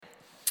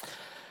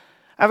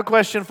I have a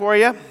question for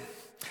you.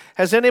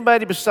 Has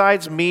anybody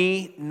besides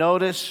me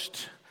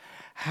noticed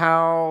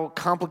how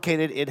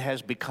complicated it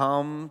has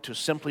become to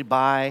simply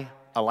buy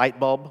a light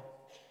bulb?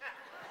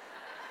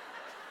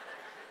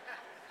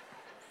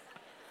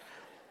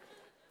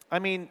 I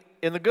mean,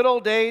 in the good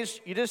old days,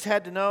 you just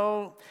had to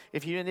know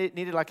if you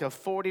needed like a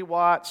 40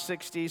 watt,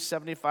 60,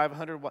 75,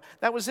 100 watt.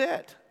 That was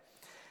it.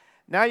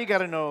 Now you got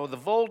to know the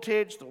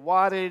voltage, the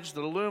wattage,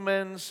 the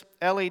lumens,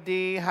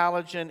 LED,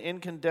 halogen,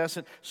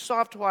 incandescent,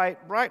 soft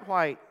white, bright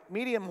white,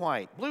 medium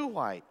white, blue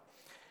white,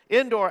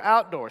 indoor,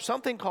 outdoor,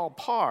 something called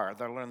PAR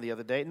that I learned the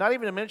other day, not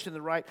even to mention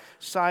the right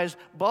size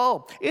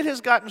bulb. It has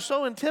gotten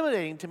so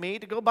intimidating to me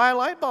to go buy a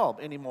light bulb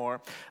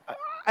anymore.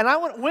 And I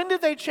went, when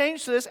did they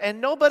change this?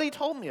 And nobody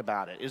told me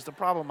about it, is the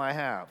problem I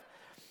have.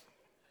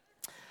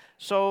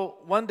 So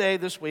one day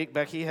this week,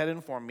 Becky had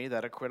informed me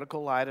that a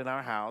critical light in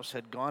our house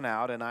had gone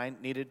out and I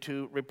needed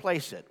to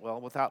replace it. Well,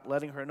 without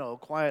letting her know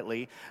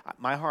quietly,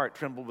 my heart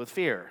trembled with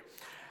fear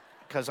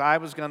because I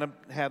was going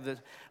to have this.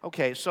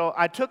 Okay, so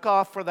I took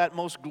off for that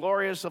most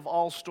glorious of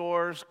all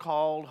stores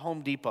called Home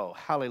Depot.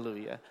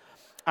 Hallelujah.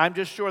 I'm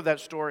just sure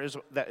that store is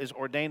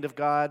ordained of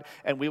God,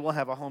 and we will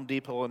have a Home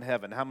Depot in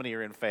heaven. How many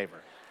are in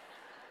favor?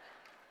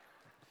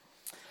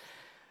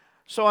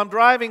 So I'm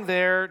driving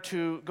there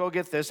to go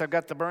get this. I've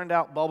got the burned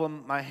out bulb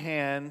in my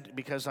hand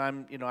because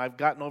I've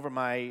gotten over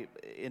my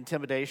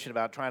intimidation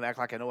about trying to act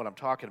like I know what I'm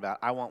talking about.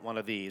 I want one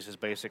of these is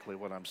basically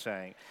what I'm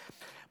saying.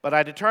 But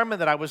I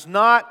determined that I was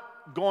not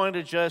going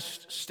to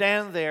just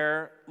stand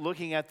there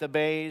looking at the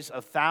bays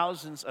of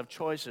thousands of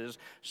choices,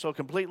 so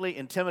completely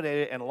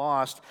intimidated and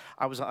lost.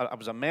 I was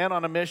a man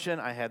on a mission.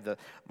 I had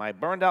my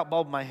burned out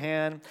bulb in my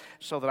hand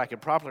so that I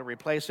could properly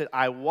replace it.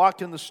 I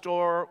walked in the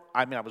store.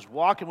 I was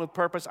walking with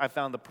purpose. I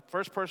found the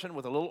first person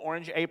with a little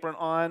orange apron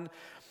on,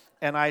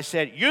 and I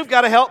said, "You've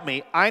got to help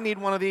me. I need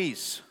one of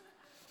these."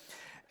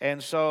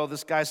 And so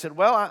this guy said,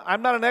 "Well,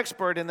 I'm not an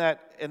expert in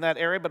that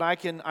area, but I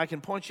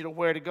can point you to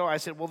where to go." I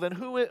said, "Well, then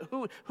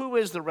who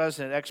is the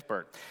resident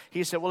expert?"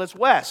 He said, "Well, it's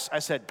Wes." I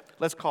said,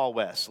 "Let's call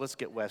Wes. Let's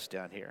get Wes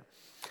down here."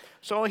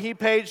 So he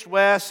paged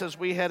Wes as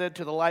we headed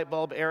to the light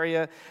bulb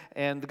area,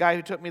 and the guy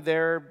who took me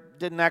there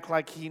didn't act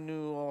like he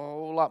knew a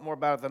whole lot more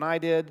about it than I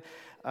did.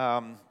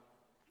 And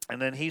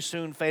then he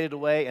soon faded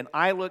away, and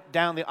I looked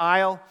down the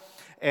aisle,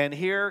 and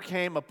here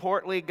came a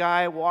portly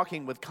guy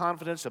walking with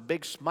confidence, a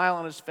big smile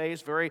on his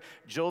face, very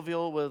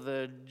jovial with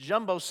a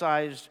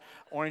jumbo-sized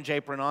orange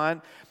apron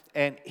on.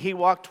 And he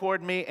walked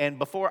toward me, and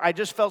before I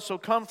just felt so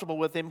comfortable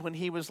with him when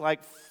he was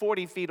like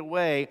 40 feet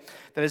away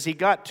that as he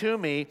got to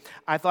me,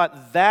 I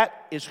thought,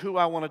 that is who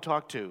I want to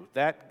talk to.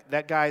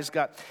 That guy's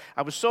got,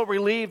 I was so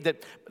relieved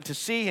to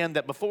see him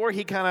that before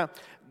he kind of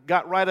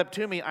got right up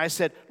to me, I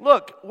said,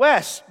 "Look,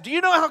 Wes, do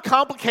you know how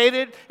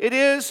complicated it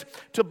is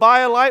to buy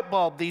a light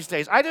bulb these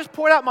days?" I just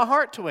poured out my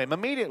heart to him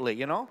immediately,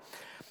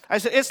 I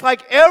said, "It's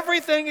like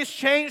everything has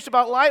changed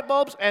about light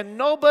bulbs and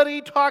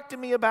nobody talked to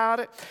me about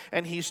it."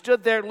 And he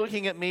stood there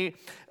looking at me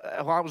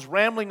while I was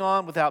rambling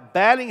on without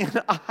batting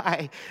an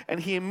eye, and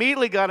he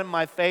immediately got in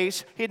my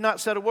face. He had not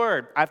said a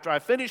word. After I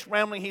finished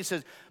rambling, he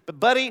says, "But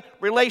buddy,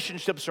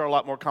 relationships are a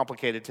lot more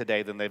complicated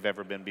today than they've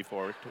ever been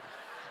before."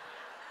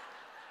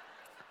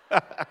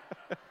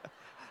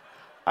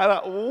 I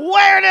thought,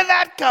 where did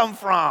that come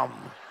from?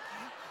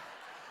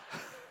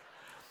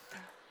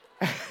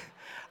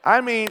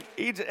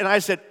 And I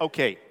said,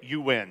 "Okay, you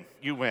win.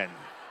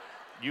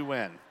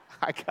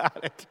 I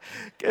got it."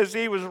 Because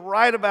he was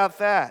right about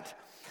that.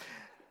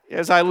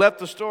 As I left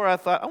the store, I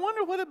thought, I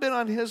wonder what had been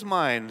on his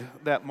mind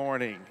that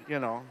morning,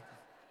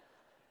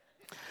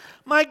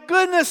 My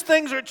goodness,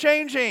 things are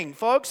changing,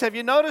 folks. Have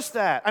you noticed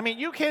that?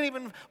 You can't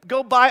even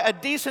go buy a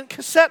decent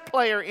cassette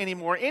player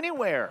anymore,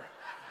 anywhere.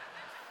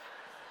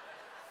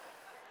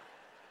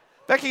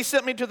 Becky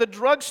sent me to the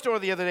drugstore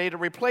the other day to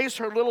replace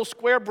her little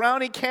square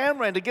Brownie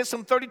camera and to get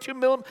some 32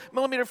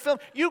 millimeter film.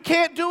 You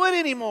can't do it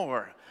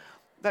anymore.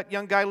 That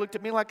young guy looked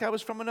at me like I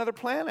was from another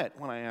planet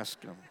when I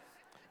asked him.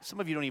 Some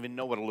of you don't even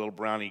know what a little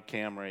Brownie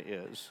camera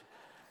is.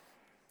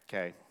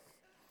 Okay.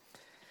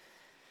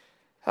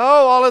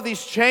 Oh, all of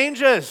these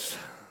changes.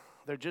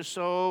 They're just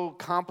so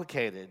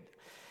complicated.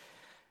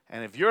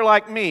 And if you're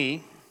like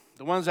me,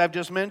 the ones I've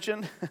just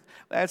mentioned,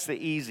 that's the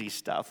easy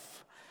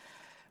stuff.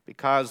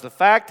 Because the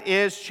fact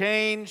is,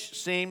 change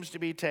seems to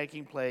be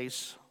taking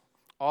place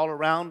all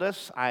around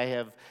us.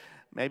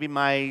 Maybe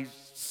my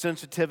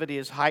sensitivity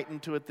is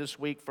heightened to it this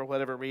week for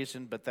whatever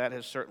reason, but that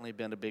has certainly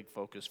been a big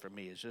focus for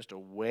me, is just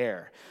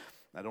aware,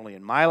 not only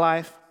in my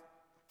life,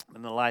 but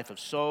in the life of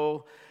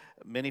so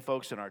many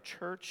folks in our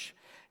church,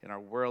 in our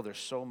world. There's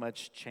so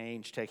much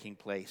change taking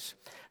place.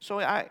 So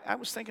I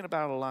was thinking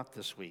about it a lot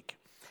this week,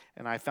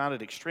 and I found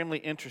it extremely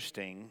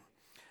interesting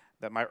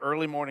that my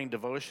early morning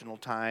devotional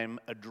time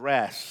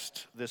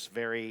addressed this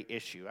very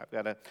issue. I've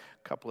got a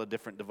couple of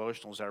different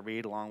devotionals I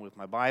read along with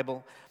my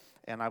Bible,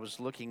 and I was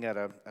looking at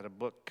a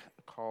book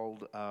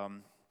called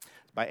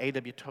by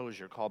A.W.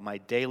 Tozer called My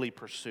Daily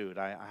Pursuit.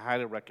 I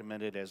highly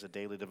recommend it as a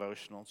daily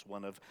devotional. It's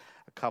one of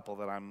a couple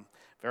that I'm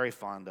very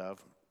fond of.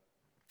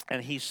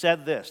 And he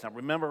said this. Now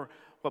remember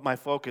what my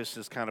focus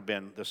has kind of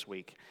been this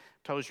week.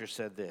 Tozer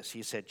said this.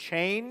 He said,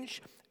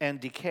 change and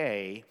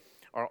decay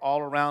are all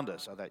around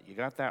us. Oh, you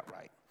got that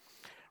right.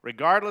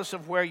 Regardless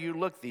of where you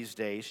look these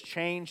days,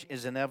 change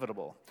is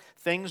inevitable.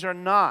 Things are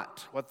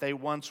not what they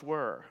once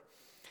were.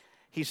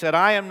 He said,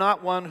 I am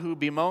not one who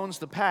bemoans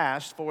the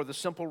past for the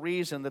simple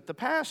reason that the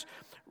past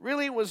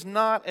really was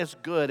not as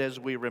good as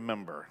we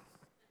remember.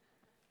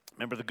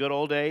 Remember the good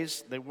old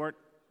days? They weren't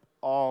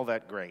all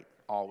that great,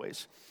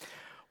 always.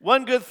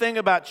 One good thing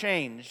about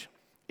change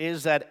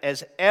is that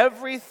as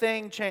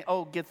everything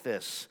get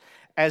this.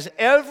 As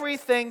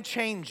everything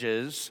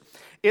changes,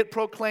 it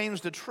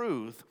proclaims the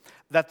truth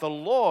that the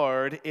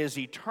Lord is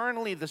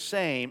eternally the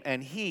same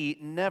and He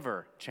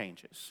never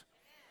changes.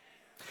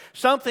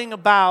 Something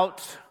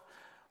about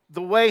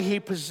the way he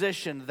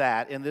positioned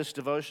that in this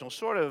devotional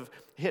sort of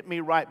hit me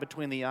right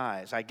between the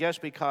eyes. I guess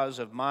because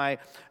of my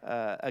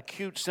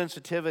acute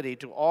sensitivity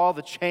to all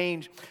the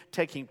change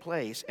taking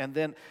place.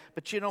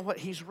 But you know what?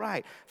 He's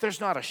right. There's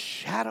not a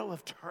shadow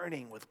of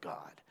turning with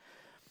God.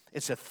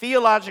 It's a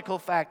theological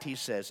fact, he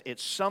says.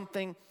 It's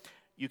something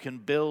you can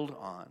build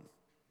on.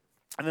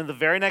 And then the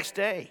very next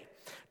day,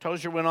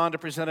 Tozer went on to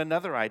present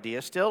another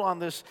idea, still on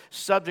this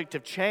subject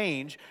of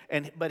change,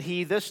 but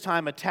he this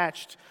time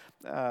attached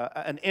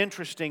an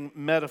interesting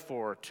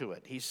metaphor to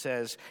it. He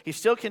says, he's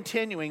still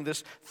continuing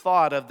this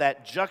thought of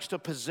that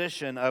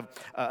juxtaposition of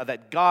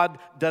that God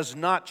does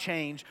not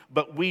change,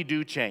 but we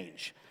do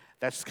change.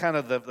 That's kind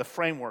of the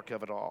framework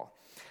of it all.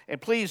 And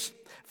please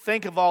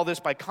think of all this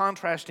by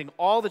contrasting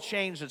all the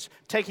change that's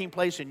taking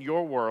place in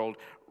your world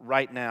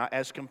right now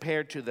as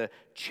compared to the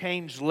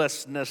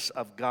changelessness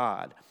of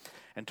God.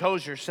 And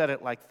Tozer said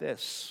it like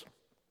this.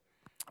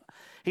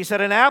 He said,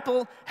 an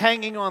apple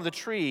hanging on the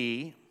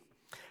tree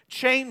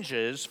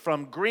changes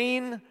from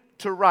green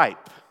to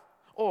ripe,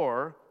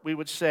 or we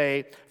would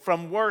say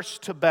from worse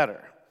to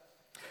better.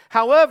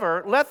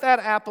 However, let that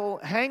apple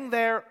hang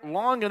there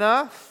long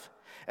enough,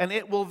 and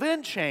it will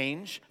then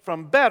change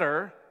from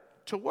better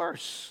to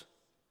worse.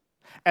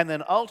 And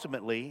then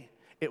ultimately,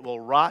 it will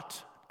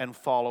rot and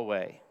fall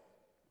away.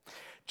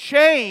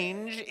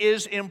 Change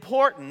is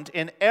important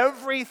in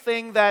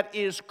everything that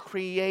is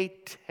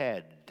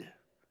created.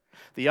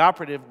 The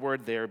operative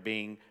word there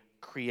being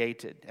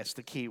created. That's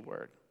the key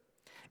word.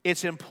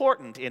 It's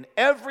important in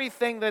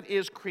everything that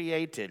is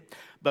created.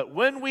 But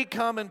when we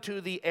come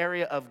into the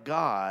area of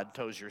God,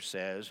 Tozer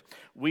says,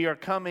 we are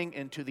coming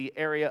into the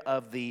area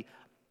of the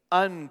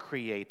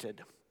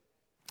uncreated.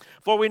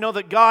 For we know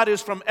that God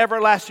is from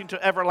everlasting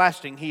to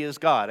everlasting. He is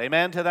God.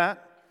 Amen to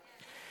that?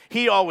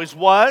 He always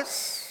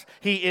was,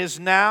 He is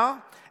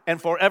now, and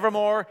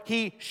forevermore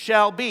He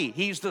shall be.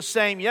 He's the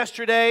same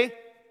yesterday,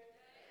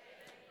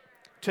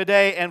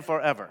 today, and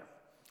forever.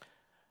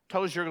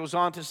 Tozer goes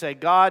on to say,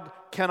 God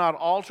cannot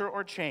alter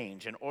or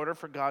change. In order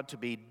for God to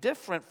be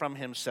different from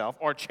Himself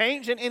or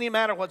change in any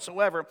matter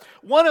whatsoever,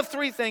 one of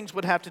three things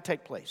would have to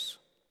take place.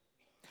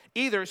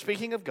 Either,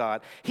 speaking of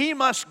God, He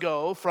must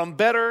go from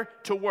better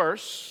to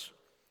worse,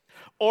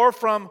 or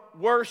from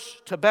worse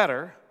to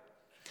better,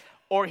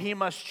 or He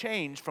must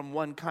change from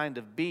one kind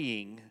of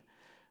being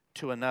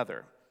to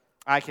another.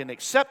 I can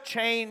accept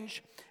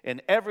change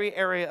in every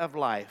area of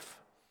life,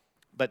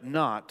 but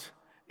not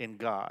in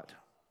God.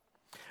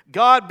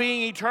 God,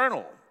 being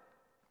eternal,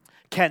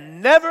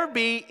 can never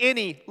be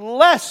any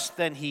less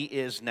than He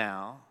is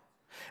now,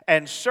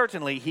 and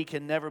certainly He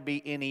can never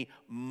be any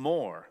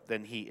more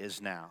than He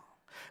is now.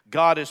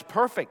 God is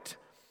perfect.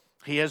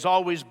 He has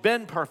always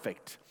been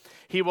perfect.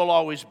 He will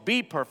always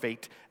be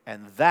perfect,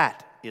 and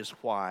that is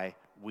why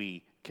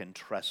we can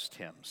trust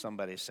Him.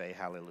 Somebody say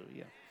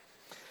hallelujah.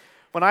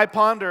 When I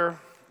ponder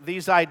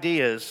these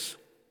ideas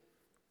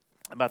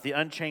about the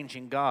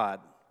unchanging God,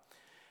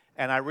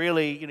 and I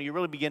really, you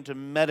really begin to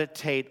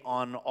meditate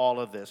on all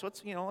of this.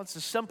 It's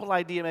a simple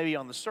idea maybe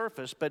on the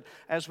surface, but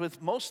as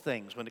with most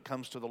things when it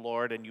comes to the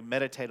Lord and you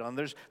meditate on,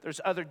 there's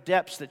other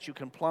depths that you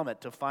can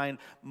plummet to find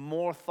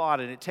more thought,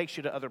 and it takes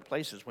you to other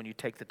places when you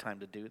take the time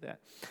to do that.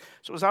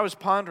 So as I was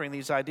pondering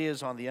these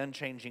ideas on the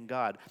unchanging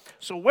God,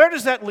 so where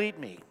does that lead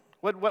me?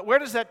 Where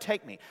does that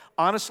take me?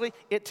 Honestly,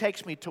 it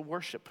takes me to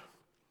worship.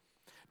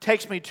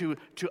 Takes me to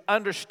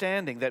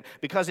understanding that,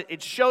 because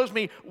it shows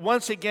me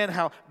once again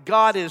how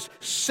God is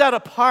set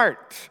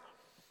apart,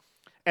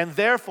 and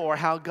therefore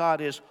how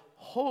God is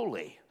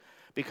holy.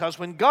 Because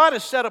when God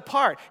is set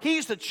apart,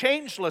 He's the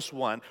changeless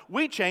one.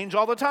 We change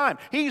all the time.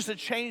 He's the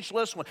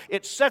changeless one.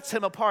 It sets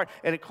Him apart,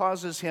 and it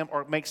causes Him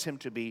or makes Him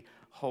to be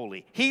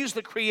holy. He's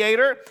the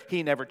creator.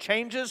 He never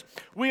changes.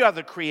 We are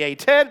the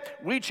created.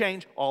 We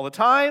change all the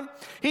time.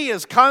 He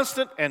is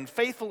constant and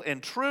faithful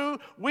and true.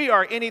 We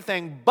are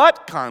anything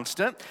but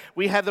constant.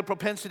 We have the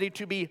propensity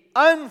to be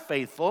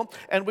unfaithful,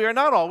 and we are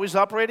not always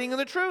operating in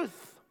the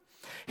truth.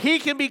 He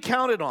can be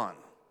counted on.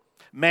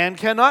 Man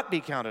cannot be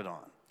counted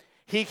on.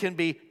 He can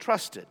be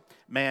trusted.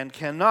 Man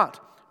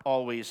cannot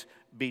always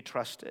be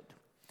trusted.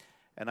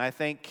 And I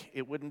think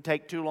it wouldn't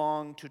take too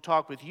long to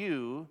talk with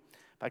you,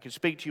 I could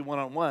speak to you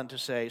one-on-one, to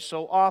say,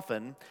 so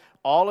often,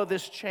 all of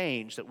this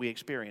change that we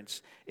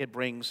experience, it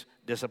brings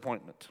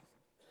disappointment.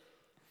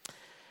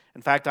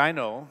 In fact, I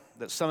know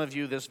that some of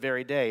you this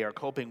very day are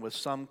coping with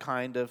some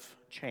kind of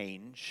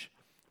change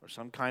or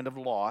some kind of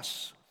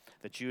loss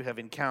that you have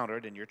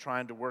encountered, and you're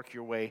trying to work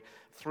your way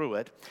through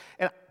it.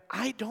 And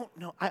I don't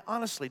know, I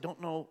honestly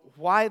don't know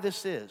why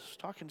this is. I was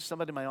talking to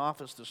somebody in my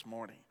office this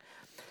morning.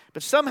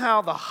 But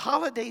somehow the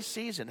holiday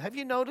season, have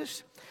you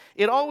noticed?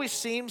 It always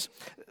seems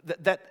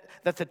that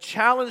the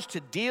challenge to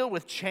deal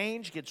with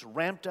change gets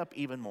ramped up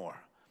even more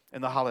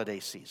in the holiday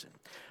season.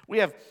 We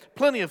have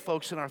plenty of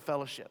folks in our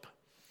fellowship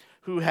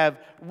who have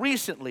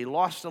recently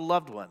lost a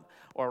loved one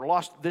or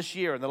lost this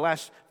year in the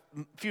last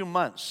few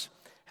months.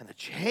 And the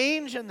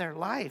change in their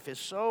life is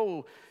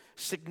so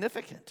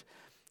significant.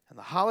 And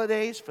the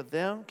holidays for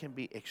them can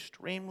be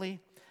extremely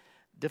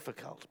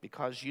difficult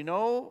because you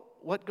know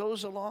what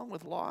goes along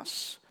with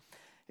loss?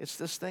 It's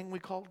this thing we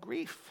call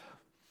grief.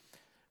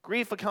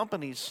 Grief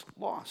accompanies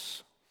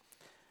loss.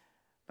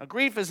 Now,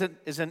 grief is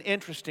an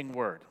interesting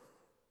word.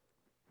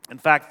 In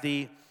fact,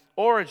 the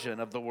origin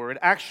of the word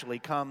actually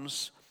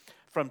comes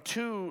from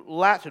two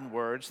Latin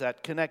words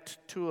that connect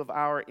two of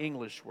our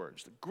English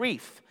words. The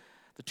grief,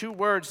 the two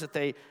words that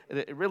it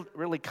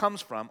really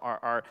comes from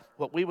are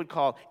what we would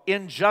call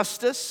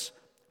injustice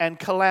and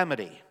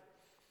calamity.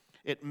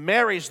 It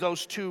marries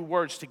those two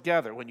words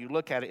together when you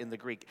look at it in the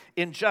Greek,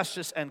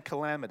 injustice and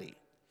calamity.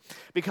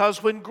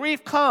 Because when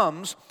grief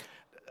comes,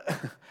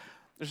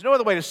 there's no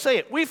other way to say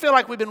it, we feel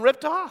like we've been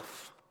ripped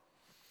off.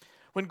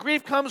 When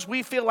grief comes,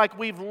 we feel like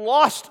we've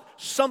lost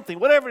something.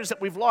 Whatever it is that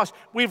we've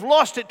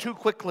lost it too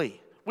quickly.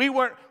 We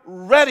weren't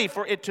ready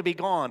for it to be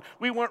gone.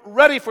 We weren't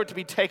ready for it to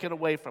be taken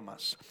away from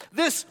us.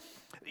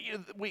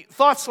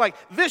 Thoughts like,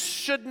 this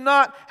should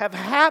not have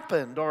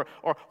happened, or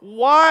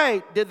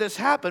why did this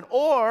happen,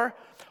 or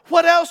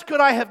what else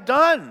could I have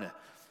done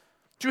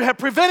to have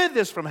prevented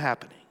this from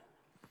happening?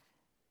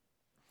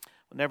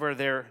 Whenever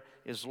there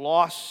is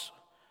loss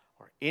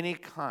or any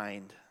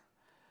kind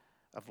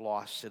of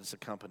loss, it is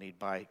accompanied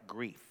by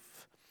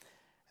grief.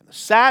 And the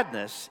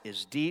sadness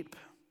is deep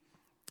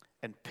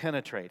and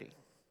penetrating.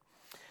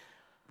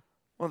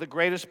 One of the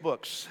greatest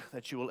books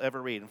that you will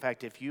ever read. In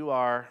fact, if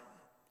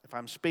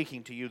I'm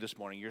speaking to you this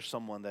morning, you're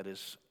someone that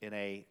is in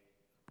a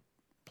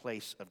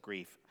place of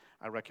grief,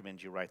 I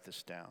recommend you write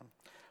this down.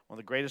 One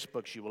of the greatest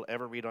books you will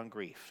ever read on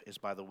grief is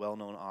by the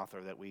well-known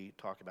author that we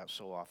talk about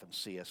so often,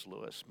 C.S.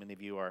 Lewis. Many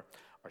of you are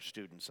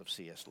students of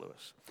C.S.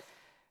 Lewis.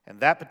 And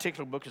that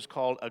particular book is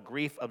called A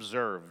Grief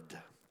Observed.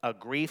 A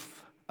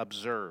Grief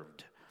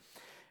Observed.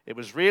 It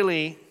was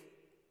really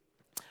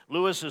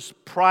Lewis's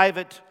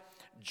private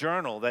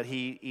journal that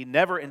he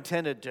never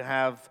intended to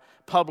have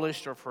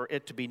published or for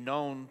it to be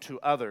known to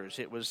others.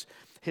 It was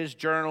his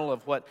journal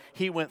of what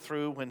he went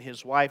through when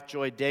his wife,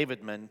 Joy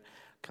Davidman,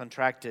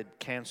 contracted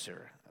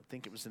cancer. I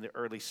think it was in the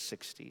early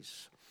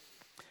 60s.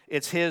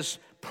 It's his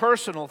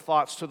personal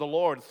thoughts to the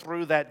Lord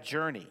through that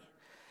journey.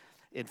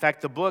 In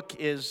fact, the book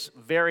is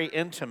very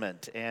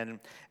intimate, and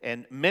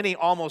many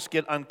almost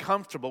get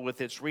uncomfortable with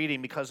its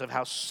reading because of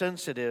how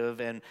sensitive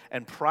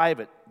and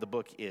private the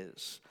book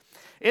is.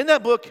 In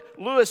that book,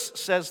 Lewis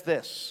says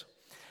this.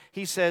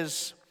 He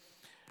says,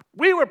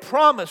 we were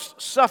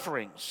promised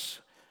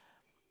sufferings.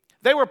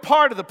 They were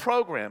part of the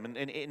program,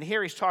 and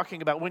here he's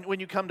talking about when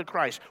you come to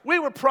Christ. We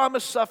were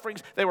promised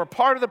sufferings. They were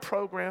part of the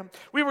program.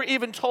 We were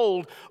even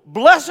told,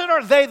 blessed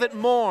are they that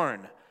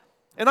mourn.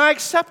 And I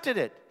accepted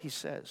it, he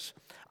says.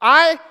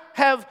 I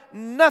have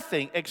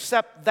nothing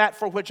except that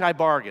for which I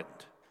bargained.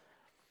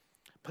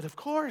 But of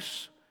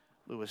course,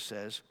 Lewis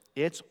says,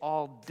 it's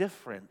all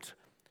different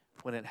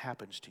when it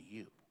happens to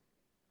you.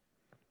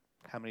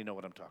 How many know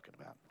what I'm talking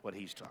about, what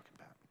he's talking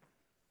about?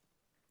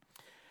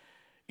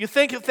 You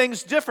think of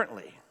things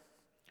differently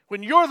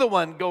when you're the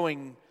one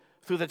going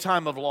through the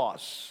time of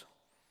loss.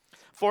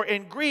 For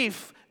in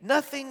grief,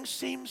 nothing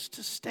seems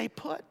to stay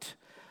put.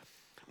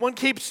 One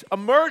keeps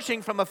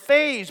emerging from a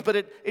phase, but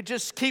it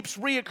just keeps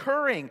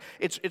reoccurring.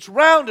 It's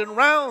round and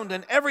round,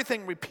 and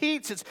everything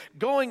repeats. It's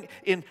going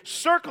in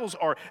circles,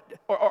 or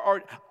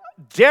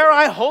dare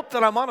I hope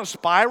that I'm on a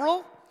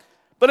spiral?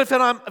 But if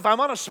I'm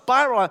on a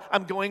spiral,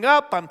 I'm going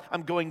up,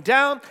 I'm going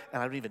down,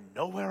 and I don't even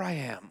know where I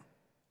am.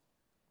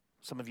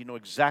 Some of you know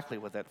exactly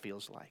what that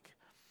feels like.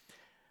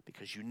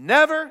 Because you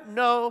never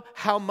know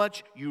how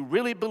much you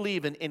really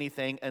believe in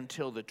anything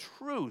until the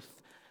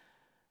truth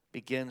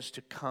begins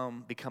to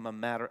become a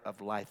matter of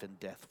life and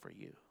death for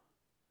you.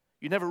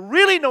 You never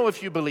really know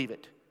if you believe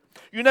it.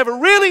 You never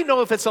really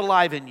know if it's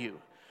alive in you.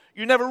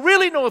 You never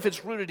really know if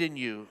it's rooted in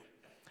you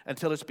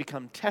until it's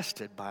become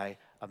tested by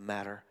a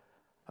matter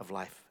of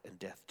life and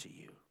death to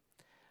you.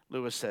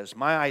 Lewis says,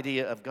 my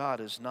idea of God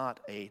is not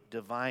a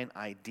divine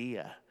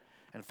idea.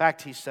 In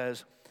fact, he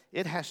says,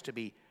 it has to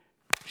be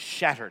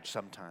shattered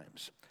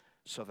sometimes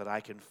so that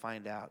I can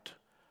find out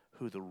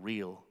who the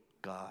real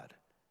God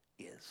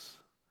is.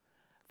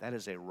 That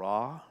is a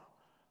raw,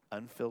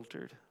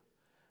 unfiltered,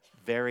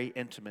 very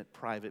intimate,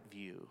 private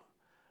view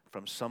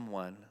from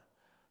someone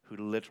who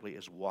literally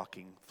is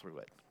walking through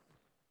it.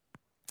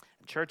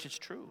 And church, it's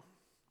true.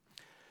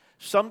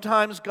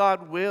 Sometimes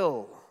God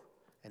will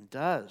and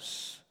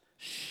does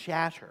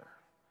shatter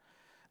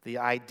the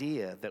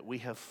idea that we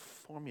have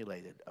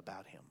formulated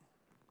about him.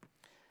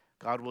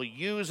 God will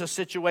use a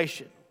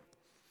situation.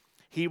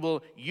 He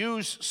will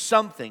use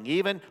something,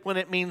 even when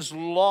it means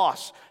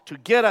loss, to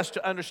get us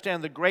to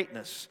understand the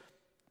greatness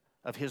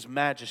of his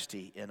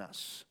majesty in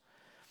us.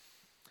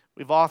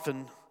 We've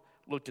often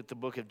looked at the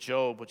book of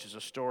Job, which is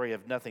a story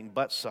of nothing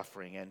but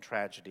suffering and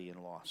tragedy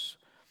and loss.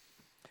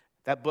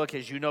 That book,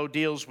 as you know,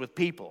 deals with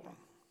people,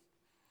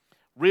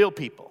 real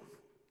people.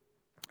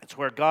 It's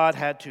where God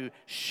had to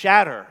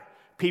shatter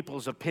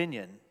people's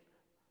opinion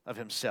of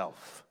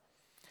himself.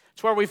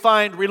 It's where we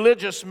find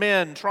religious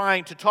men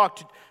trying to talk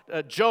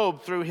to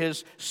Job through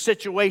his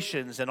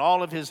situations and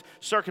all of his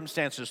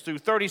circumstances through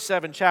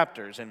 37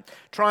 chapters and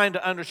trying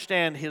to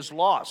understand his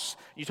loss.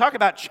 You talk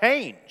about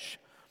change.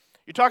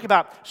 You talk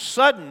about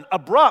sudden,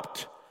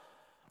 abrupt,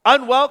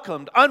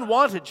 unwelcomed,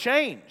 unwanted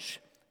change.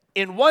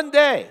 In one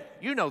day,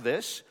 you know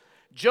this,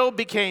 Job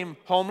became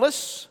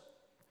homeless,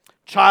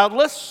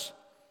 childless,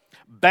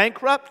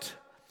 bankrupt,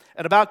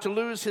 and about to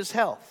lose his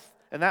health.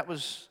 And that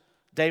was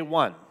day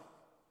one.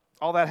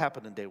 All that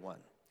happened in day one.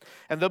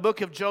 And the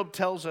book of Job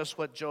tells us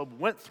what Job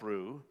went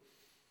through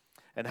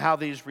and how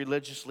these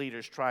religious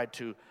leaders tried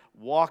to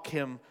walk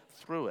him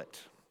through it.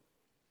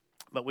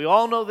 But we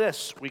all know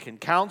this. We can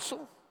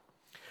counsel.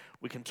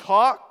 We can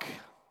talk.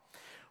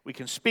 We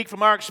can speak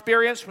from our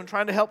experience when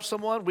trying to help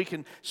someone. We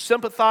can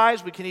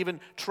sympathize. We can even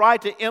try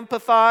to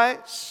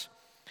empathize.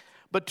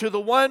 But to the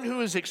one who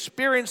is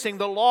experiencing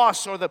the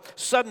loss or the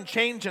sudden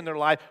change in their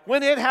life,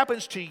 when it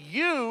happens to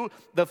you,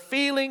 the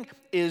feeling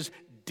is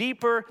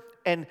deeper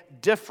and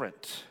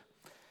different.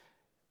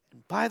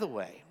 And by the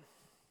way,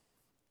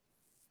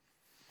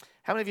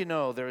 how many of you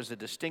know there is a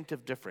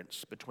distinctive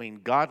difference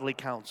between godly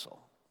counsel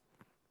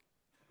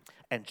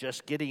and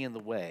just getting in the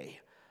way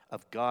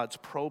of God's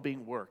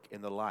probing work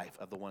in the life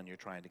of the one you're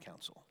trying to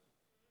counsel?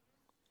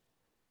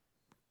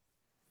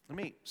 Let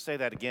me say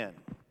that again.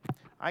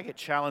 I get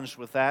challenged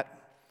with that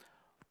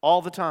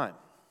all the time.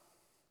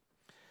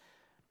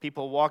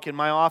 People walk in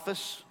my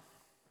office.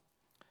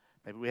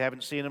 Maybe we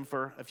haven't seen them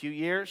for a few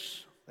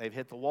years. They've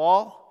hit the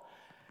wall,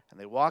 and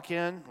they walk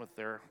in with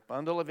their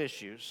bundle of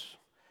issues,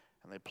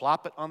 and they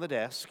plop it on the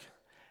desk,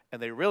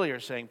 and they really are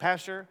saying,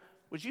 "Pastor,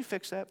 would you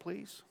fix that,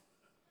 please?"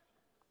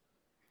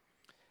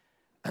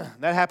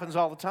 That happens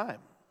all the time.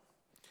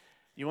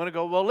 You want to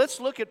go, well, let's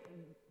look at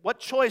what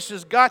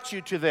choices got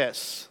you to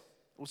this.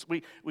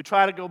 We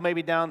try to go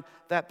maybe down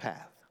that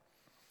path.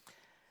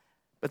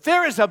 But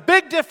there is a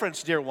big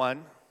difference, dear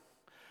one,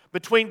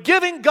 between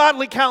giving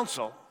godly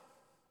counsel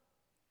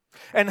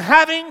and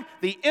having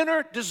the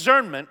inner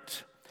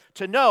discernment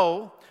to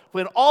know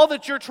when all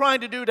that you're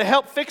trying to do to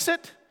help fix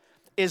it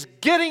is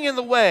getting in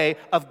the way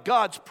of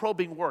God's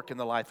probing work in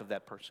the life of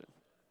that person.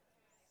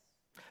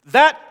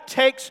 That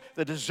takes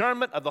the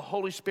discernment of the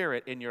Holy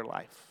Spirit in your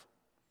life.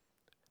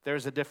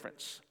 There's a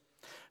difference.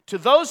 To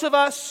those of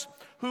us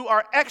who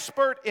are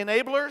expert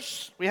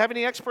enablers, we have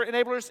any expert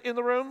enablers in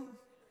the room?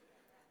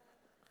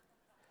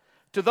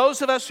 To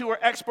those of us who are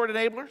expert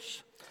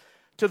enablers,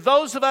 to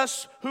those of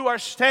us who are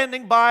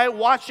standing by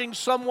watching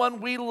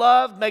someone we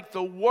love make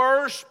the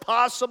worst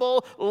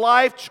possible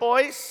life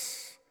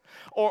choice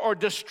or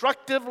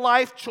destructive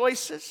life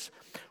choices,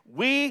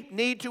 we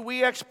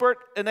expert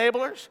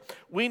enablers,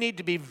 we need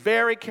to be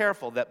very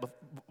careful that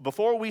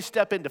before we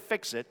step in to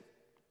fix it,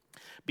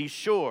 be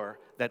sure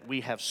that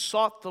we have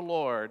sought the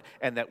Lord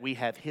and that we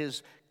have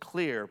His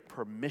clear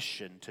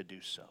permission to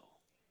do so.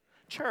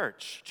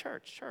 Church.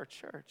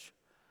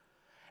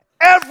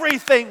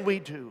 Everything we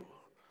do,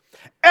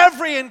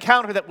 every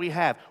encounter that we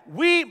have,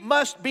 we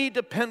must be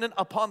dependent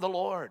upon the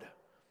Lord.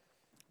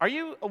 Are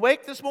you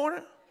awake this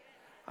morning?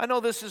 I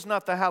know this is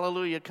not the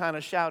hallelujah kind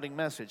of shouting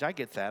message. I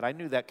get that. I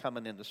knew that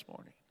coming in this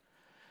morning.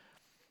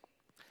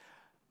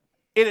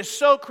 It is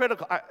so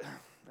critical.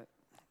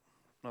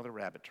 Another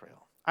rabbit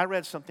trail. I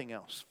read something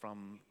else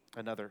from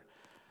another.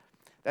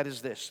 That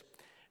is this.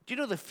 Do you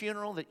know the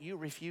funeral that you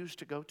refuse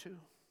to go to?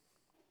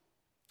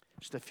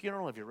 It's the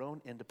funeral of your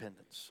own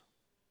independence.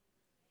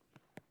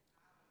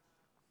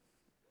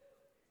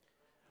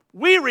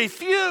 We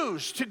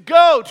refuse to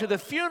go to the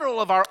funeral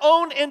of our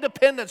own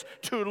independence,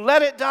 to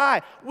let it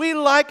die. We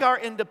like our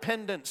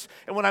independence.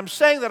 And when I'm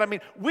saying that, I mean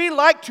we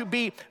like to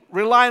be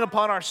relying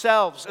upon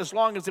ourselves as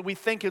long as we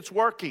think it's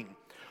working,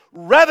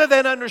 rather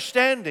than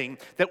understanding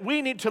that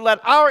we need to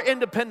let our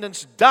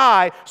independence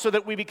die so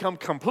that we become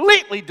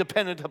completely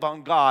dependent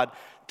upon God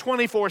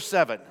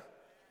 24/7.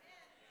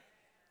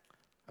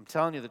 I'm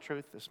telling you the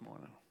truth this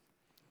morning.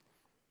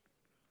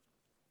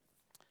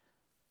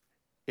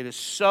 It is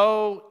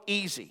so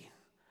easy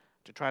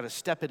to try to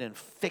step in and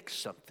fix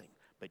something,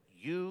 but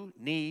you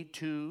need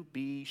to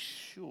be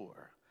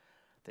sure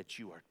that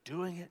you are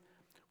doing it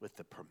with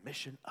the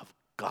permission of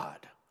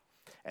God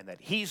and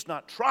that He's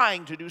not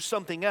trying to do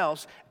something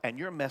else and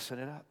you're messing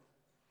it up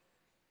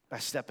by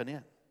stepping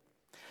in.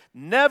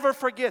 Never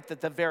forget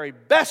that the very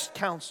best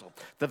counsel,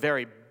 the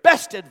very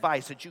best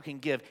advice that you can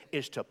give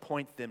is to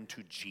point them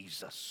to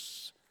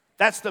Jesus.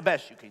 That's the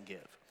best you can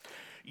give.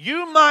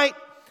 You might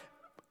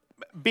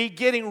be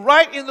getting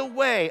right in the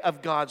way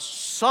of God's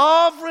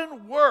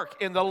sovereign work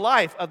in the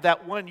life of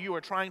that one you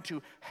are trying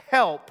to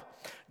help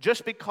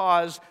just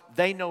because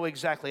they know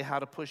exactly how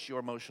to push your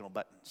emotional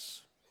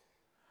buttons.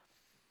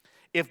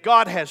 If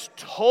God has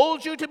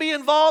told you to be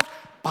involved,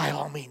 by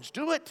all means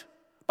do it.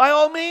 By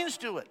all means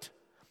do it.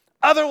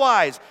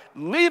 Otherwise,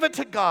 leave it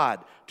to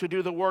God to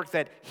do the work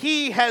that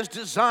He has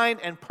designed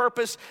and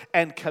purposed,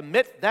 and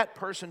commit that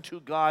person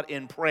to God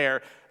in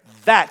prayer.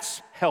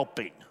 That's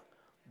helping.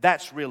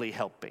 That's really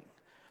helping.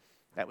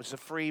 That was a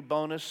free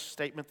bonus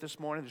statement this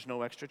morning. There's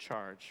no extra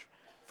charge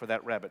for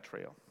that rabbit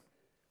trail.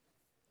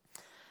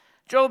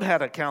 Job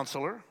had a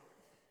counselor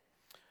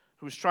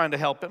who was trying to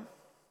help him,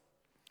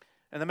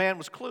 and the man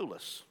was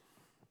clueless.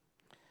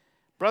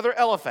 Brother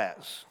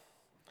Eliphaz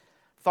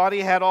thought he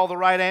had all the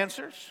right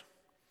answers,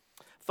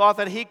 thought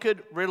that he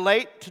could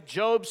relate to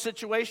Job's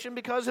situation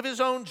because of his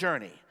own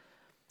journey.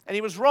 And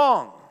he was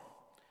wrong.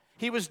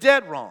 He was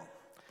dead wrong.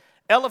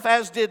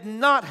 Eliphaz did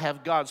not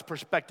have God's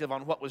perspective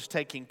on what was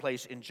taking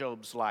place in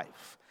Job's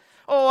life.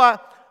 Oh,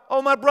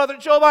 my brother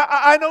Job,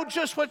 I know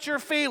just what you're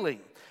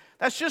feeling.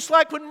 That's just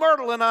like when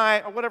Myrtle and I,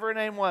 or whatever her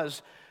name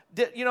was,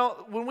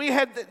 when we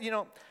had,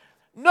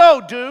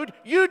 no, dude,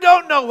 you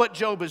don't know what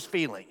Job is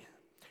feeling.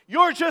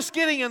 You're just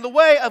getting in the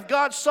way of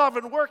God's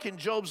sovereign work in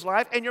Job's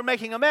life, and you're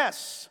making a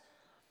mess.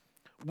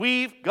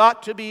 We've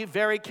got to be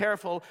very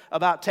careful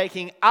about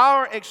taking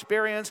our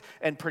experience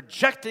and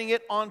projecting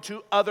it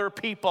onto other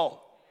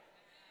people.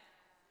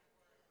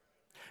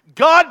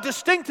 God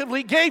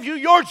distinctively gave you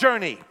your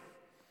journey.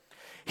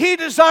 He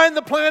designed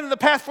the plan and the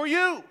path for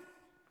you.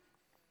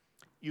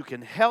 You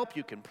can help,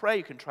 you can pray,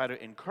 you can try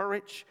to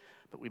encourage,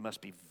 but we must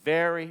be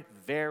very,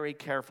 very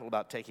careful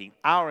about taking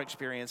our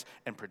experience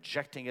and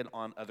projecting it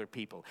on other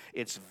people.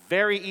 It's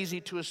very easy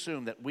to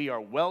assume that we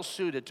are well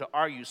suited to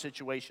argue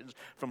situations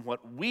from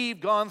what we've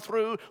gone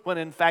through, when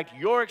in fact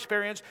your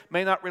experience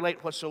may not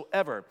relate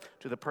whatsoever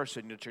to the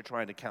person that you're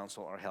trying to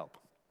counsel or help.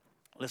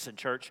 Listen,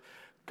 church,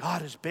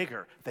 God is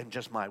bigger than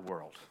just my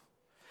world.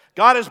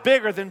 God is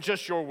bigger than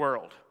just your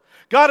world.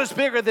 God is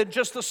bigger than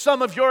just the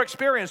sum of your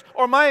experience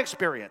or my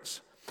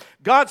experience.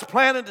 God's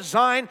plan and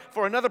design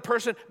for another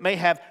person may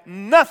have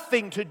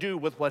nothing to do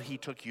with what He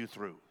took you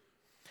through.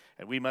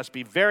 And we must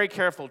be very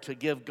careful to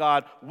give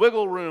God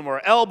wiggle room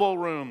or elbow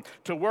room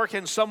to work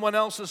in someone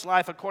else's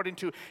life according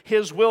to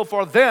His will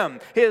for them,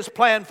 His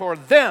plan for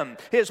them,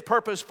 His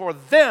purpose for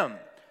them.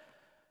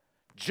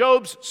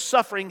 Job's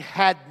suffering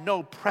had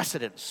no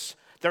precedence.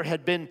 There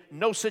had been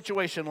no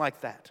situation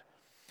like that.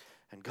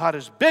 And God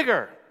is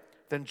bigger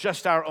than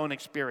just our own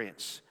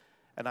experience.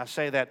 And I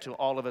say that to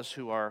all of us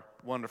who are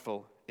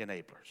wonderful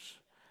enablers.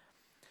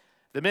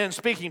 The men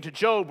speaking to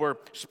Job were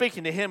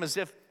speaking to him as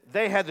if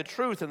they had the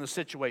truth in the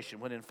situation,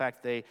 when in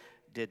fact they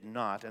did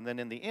not. And then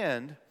in the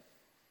end,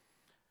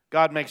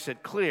 God makes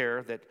it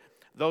clear that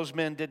those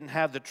men didn't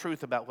have the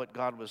truth about what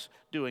God was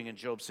doing in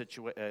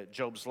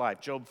Job's life.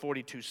 Job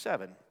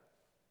 42:7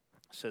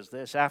 says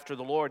this: After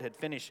the Lord had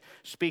finished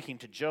speaking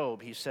to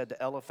Job, He said to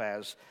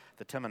Eliphaz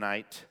the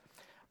Temanite,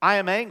 I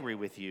am angry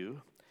with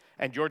you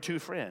and your two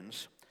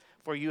friends,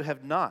 for you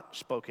have not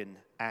spoken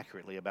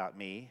accurately about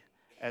me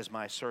as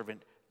my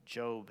servant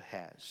Job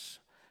has.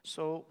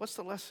 So what's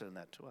the lesson in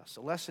that to us?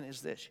 The lesson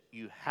is this: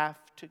 you have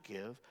to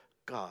give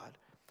God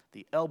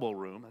the elbow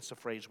room, that's a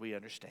phrase we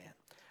understand,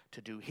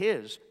 to do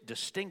His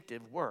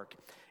distinctive work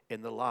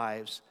in the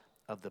lives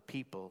of the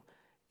people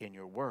in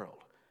your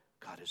world.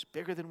 God is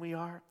bigger than we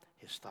are.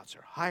 His thoughts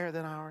are higher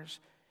than ours.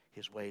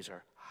 His ways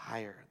are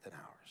higher than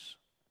ours.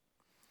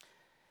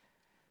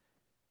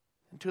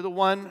 And to the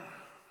one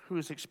who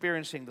is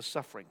experiencing the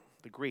suffering,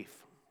 the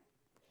grief,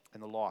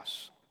 and the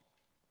loss,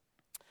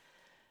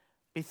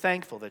 be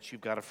thankful that you've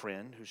got a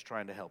friend who's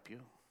trying to help you,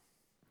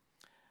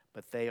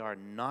 but they are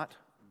not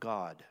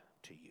God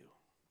to you.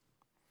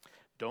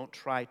 Don't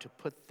try to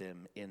put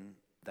them in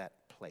that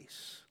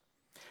place.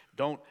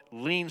 Don't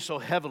lean so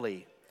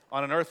heavily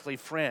on an earthly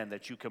friend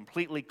that you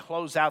completely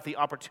close out the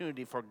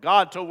opportunity for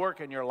God to work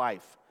in your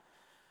life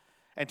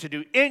and to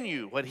do in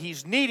you what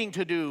He's needing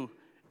to do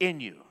in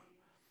you.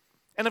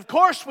 And of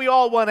course we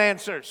all want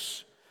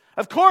answers.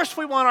 Of course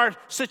we want our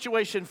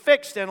situation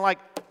fixed, and like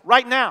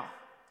right now.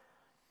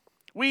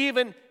 We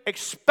even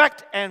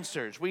expect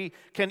answers. We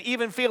can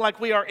even feel like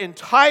we are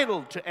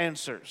entitled to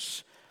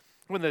answers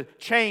when the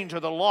change or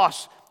the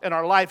loss in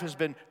our life has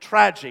been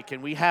tragic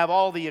and we have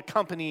all the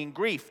accompanying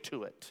grief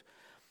to it.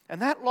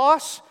 And that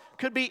loss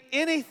could be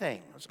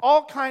anything. There's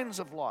all kinds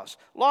of loss.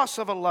 Loss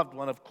of a loved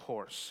one, of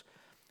course.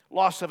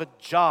 Loss of a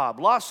job.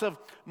 Loss of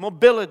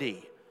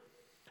mobility.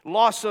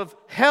 Loss of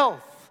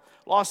health.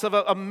 Loss of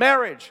a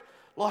marriage.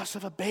 Loss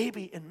of a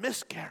baby in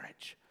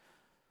miscarriage.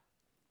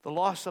 The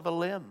loss of a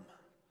limb.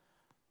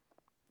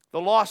 The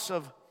loss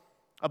of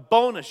a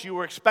bonus you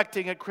were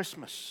expecting at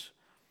Christmas.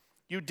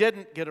 You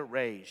didn't get a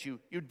raise. You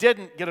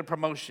didn't get a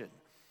promotion.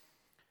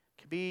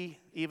 It could be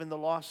even the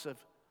loss of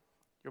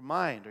your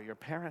mind or your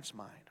parents'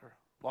 mind, or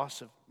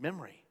loss of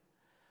memory.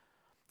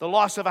 The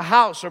loss of a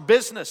house or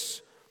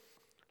business.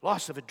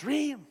 Loss of a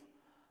dream.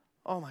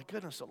 Oh my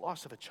goodness, the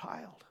loss of a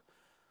child.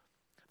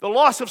 the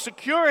loss of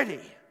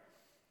security.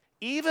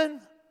 Even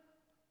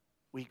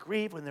we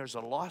grieve when there's a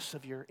loss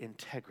of your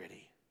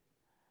integrity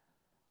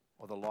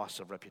or the loss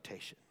of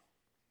reputation.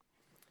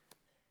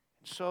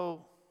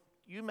 So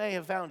you may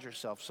have found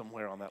yourself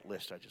somewhere on that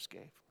list I just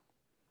gave.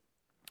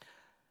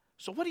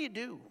 So what do you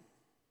do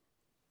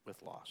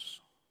with loss?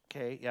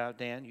 Okay, yeah,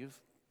 Dan, you've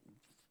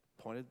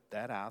pointed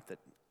that out, that,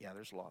 yeah,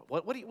 there's loss.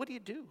 What do you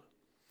do?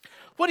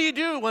 What do you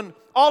do when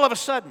all of a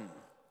sudden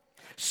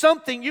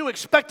something you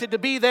expected to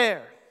be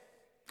there,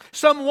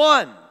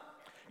 someone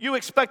you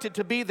expected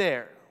to be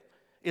there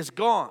is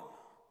gone,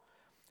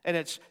 and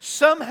it's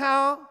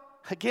somehow,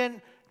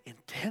 again,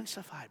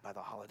 intensified by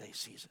the holiday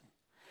season?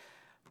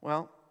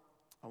 Well,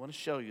 I want to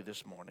show you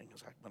this morning,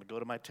 as I'm going to go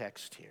to my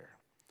text here,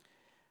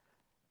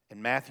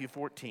 in Matthew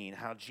 14,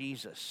 how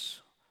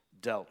Jesus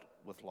dealt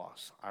with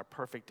loss. Our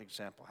perfect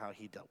example, how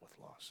he dealt with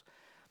loss.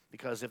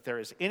 Because if there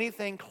is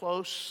anything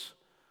close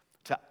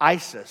to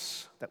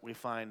ISIS that we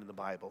find in the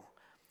Bible,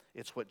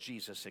 it's what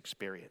Jesus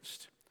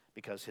experienced,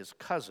 because his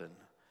cousin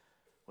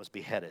was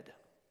beheaded.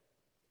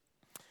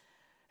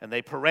 And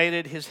they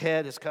paraded his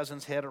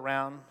cousin's head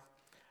around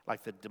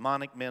like the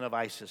demonic men of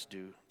ISIS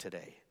do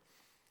today.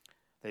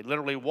 They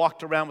literally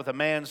walked around with a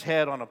man's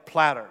head on a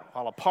platter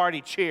while a party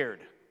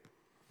cheered.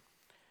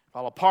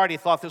 While a party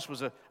thought this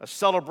was a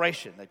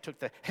celebration. They took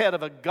the head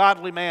of a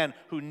godly man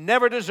who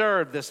never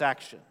deserved this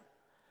action.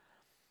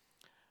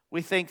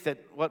 We think that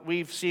what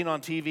we've seen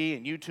on TV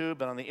and YouTube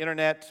and on the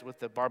internet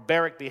with the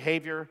barbaric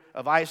behavior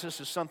of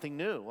ISIS is something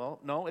new. Well,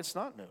 no, it's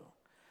not new.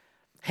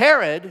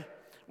 Herod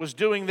was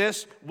doing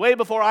this way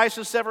before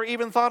ISIS ever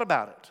even thought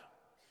about it.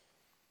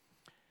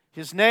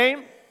 His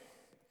name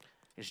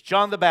is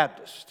John the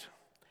Baptist.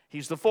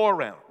 He's the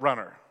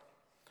forerunner.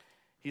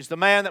 He's the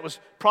man that was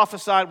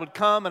prophesied would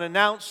come and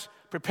announce,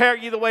 "Prepare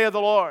ye the way of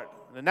the Lord,"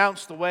 and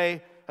announce the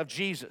way of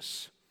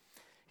Jesus.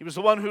 He was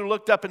the one who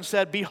looked up and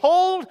said,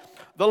 "Behold,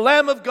 the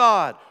Lamb of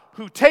God,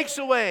 who takes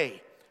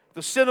away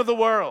the sin of the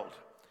world."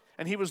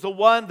 And he was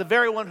the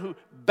very one who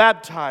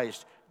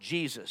baptized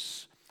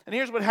Jesus. And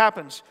here's what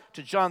happens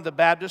to John the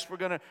Baptist. We're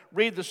going to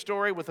read the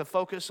story with a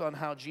focus on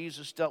how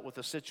Jesus dealt with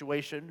the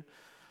situation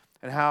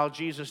and how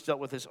Jesus dealt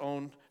with his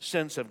own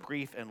sense of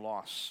grief and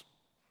loss.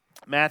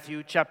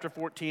 Matthew chapter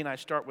 14, I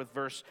start with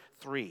verse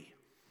 3.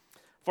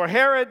 For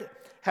Herod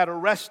had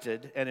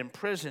arrested and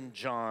imprisoned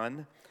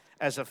John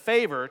as a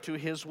favor to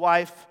his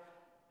wife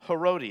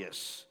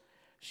Herodias.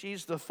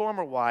 She's the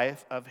former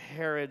wife of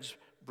Herod's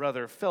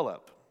brother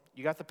Philip.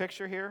 You got the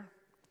picture here?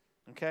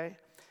 Okay?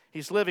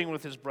 He's living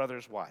with his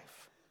brother's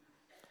wife.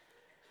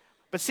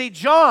 But see,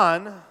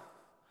 John,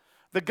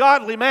 the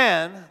godly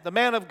man, the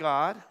man of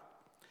God,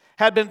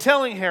 had been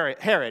telling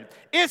Herod,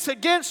 it's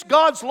against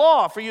God's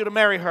law for you to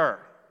marry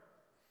her.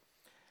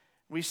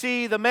 We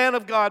see the man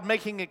of God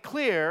making it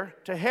clear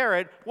to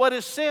Herod what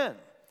is sin.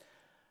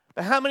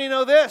 But how many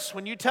know this?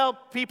 When you tell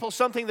people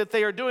something that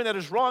they are doing that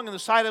is wrong in the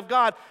sight of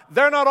God,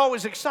 they're not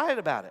always excited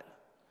about it.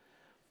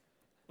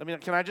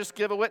 Can I just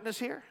give a witness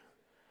here?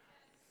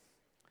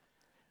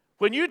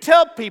 When you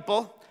tell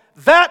people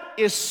that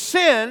is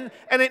sin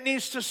and it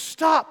needs to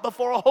stop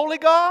before a holy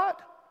God,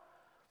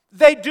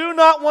 they do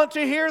not want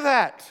to hear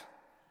that.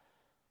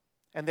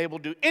 And they will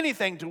do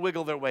anything to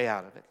wiggle their way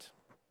out of it.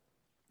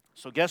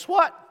 So guess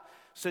what?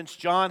 Since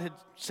John had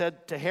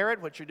said to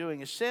Herod, what you're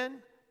doing is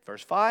sin,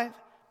 verse 5,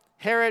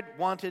 Herod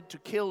wanted to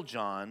kill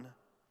John,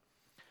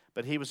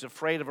 but he was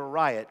afraid of a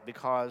riot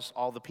because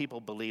all the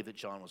people believed that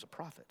John was a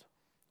prophet.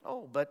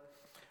 Oh,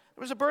 but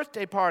there was a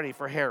birthday party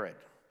for Herod,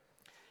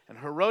 and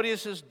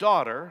Herodias'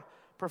 daughter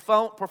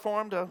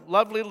performed a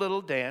lovely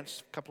little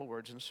dance, a couple of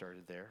words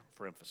inserted there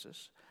for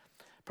emphasis,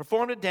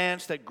 performed a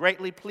dance that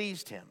greatly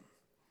pleased him.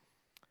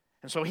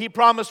 And so he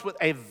promised with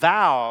a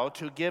vow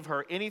to give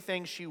her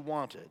anything she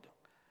wanted.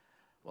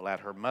 Well,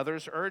 at her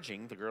mother's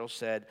urging, the girl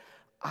said,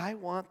 I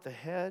want the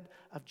head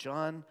of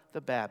John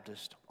the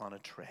Baptist on a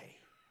tray.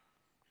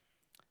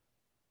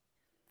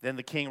 Then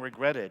the king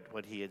regretted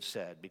what he had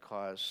said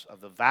because of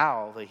the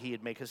vow that he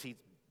had made, because he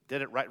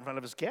did it right in front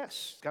of his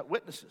guests. He's got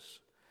witnesses.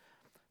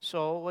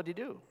 So what did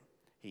he do?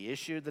 He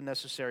issued the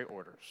necessary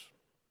orders.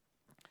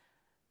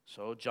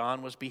 So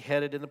John was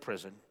beheaded in the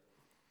prison.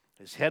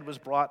 His head was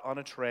brought on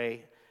a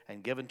tray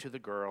and given to the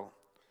girl,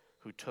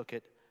 who took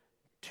it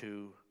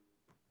to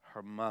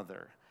her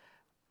mother.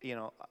 You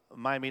know,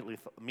 my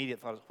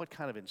immediate thought is, what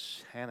kind of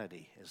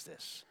insanity is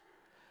this?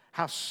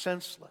 How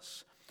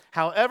senseless.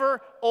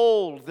 However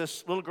old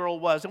this little girl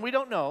was, and we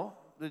don't know,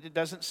 it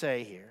doesn't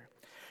say here,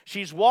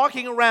 she's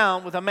walking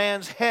around with a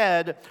man's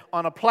head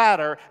on a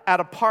platter at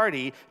a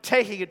party,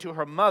 taking it to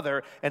her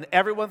mother, and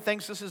everyone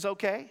thinks this is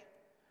okay?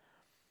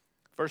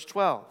 Verse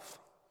 12.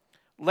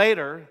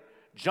 Later,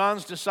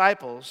 John's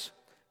disciples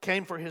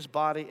came for his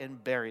body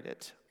and buried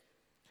it.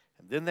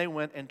 And then they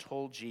went and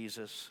told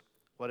Jesus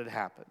what had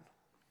happened.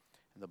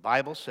 And the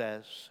Bible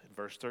says in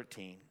verse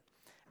 13,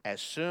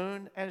 as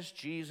soon as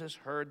Jesus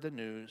heard the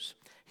news,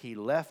 he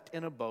left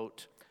in a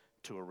boat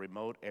to a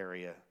remote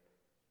area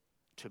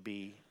to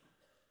be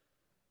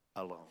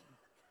alone.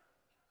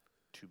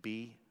 To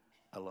be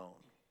alone.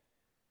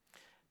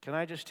 Can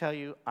I just tell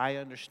you, I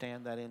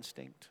understand that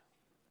instinct.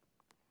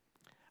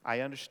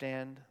 I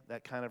understand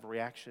that kind of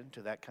reaction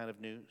to that kind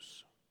of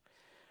news.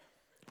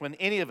 When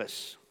any of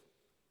us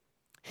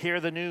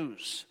hear the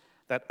news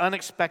that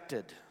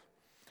unexpected,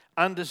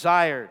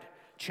 undesired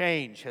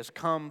change has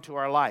come to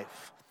our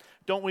life,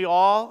 don't we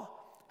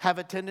all have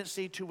a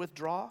tendency to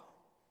withdraw?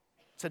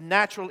 It's a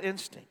natural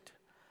instinct.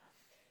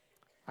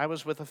 I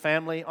was with a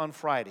family on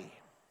Friday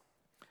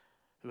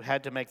who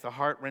had to make the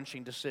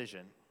heart-wrenching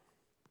decision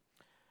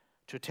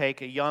to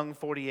take a young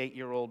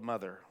 48-year-old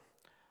mother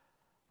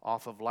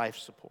off of life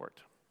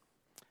support.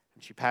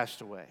 And she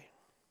passed away.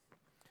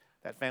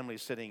 That family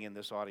is sitting in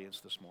this audience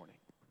this morning.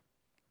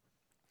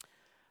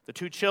 The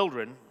two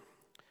children,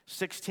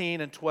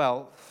 16 and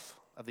 12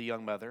 of the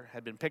young mother,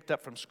 had been picked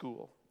up from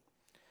school,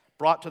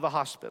 brought to the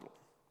hospital.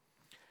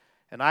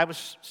 And I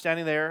was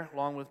standing there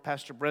along with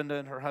Pastor Brenda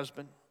and her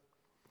husband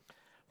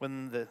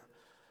when the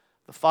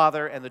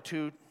father and the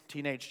two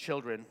teenage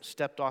children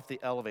stepped off the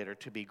elevator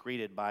to be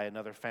greeted by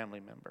another family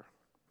member.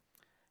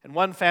 And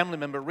one family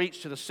member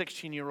reached to the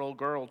 16-year-old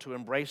girl to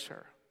embrace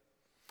her.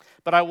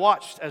 But I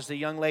watched as the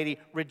young lady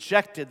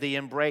rejected the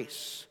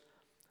embrace,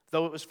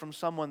 though it was from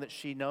someone that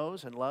she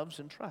knows and loves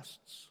and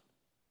trusts.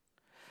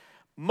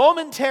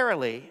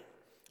 Momentarily,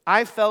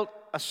 I felt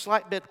a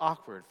slight bit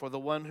awkward for the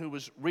one who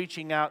was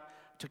reaching out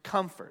to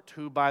comfort,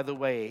 who, by the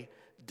way,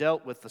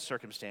 dealt with the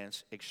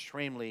circumstance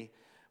extremely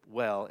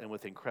well and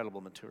with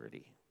incredible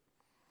maturity.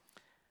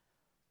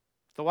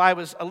 Though I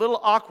was a little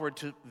awkward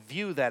to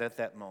view that at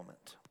that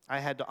moment, I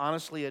had to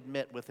honestly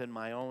admit within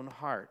my own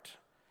heart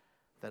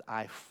that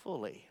I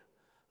fully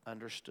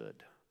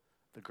understood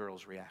the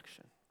girl's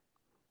reaction.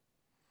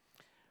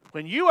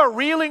 When you are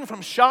reeling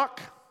from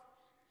shock,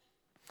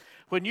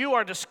 when you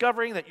are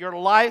discovering that your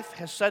life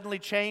has suddenly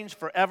changed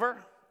forever,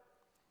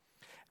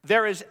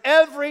 there is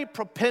every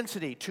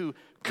propensity to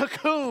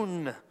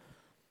cocoon.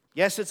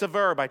 Yes, it's a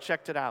verb, I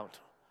checked it out.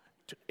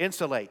 To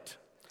insulate.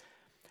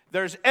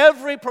 There's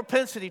every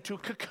propensity to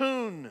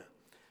cocoon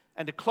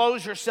and to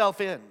close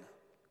yourself in,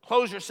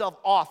 close yourself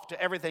off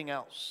to everything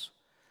else.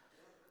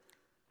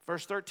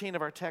 Verse 13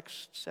 of our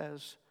text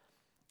says,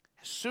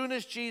 as soon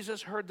as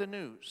Jesus heard the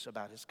news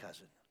about his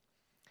cousin,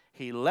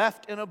 he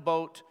left in a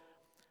boat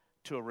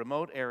to a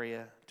remote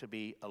area to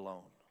be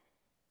alone.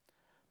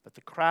 But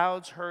the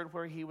crowds heard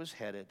where he was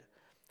headed,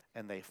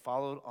 and they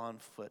followed on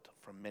foot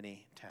from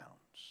many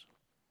towns.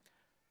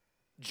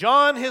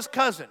 John, his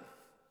cousin,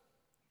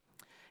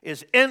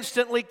 is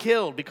instantly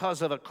killed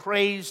because of a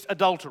crazed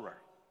adulterer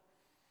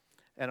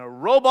and a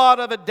robot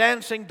of a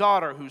dancing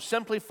daughter who's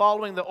simply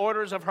following the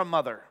orders of her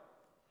mother.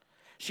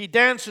 She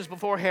dances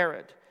before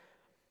Herod.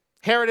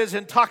 Herod is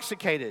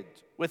intoxicated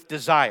with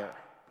desire.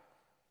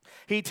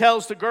 He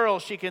tells the girl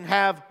she can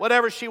have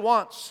whatever she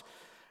wants.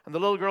 And the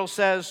little girl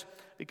says,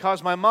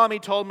 because my mommy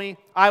told me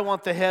I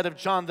want the head of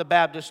John the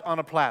Baptist on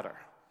a platter.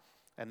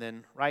 And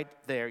then right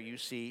there you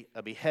see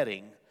a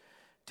beheading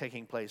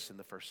taking place in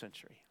the first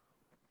century.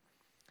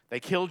 They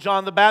killed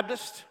John the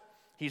Baptist.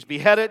 He's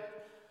beheaded,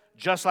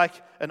 just like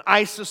an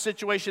ISIS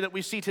situation that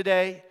we see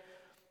today.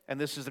 And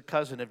this is the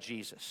cousin of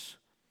Jesus.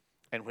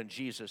 And when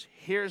Jesus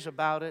hears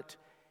about it,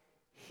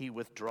 he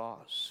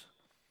withdraws.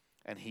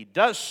 And he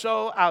does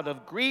so out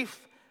of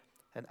grief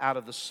and out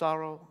of the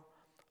sorrow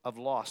of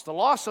loss. The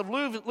loss of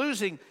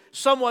losing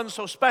someone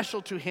so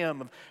special to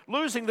him, of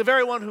losing the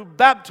very one who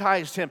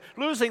baptized him,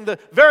 losing the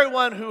very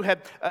one who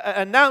had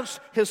announced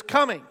his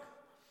coming.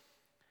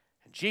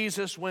 And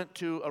Jesus went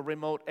to a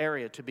remote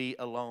area to be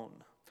alone.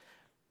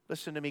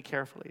 Listen to me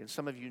carefully, and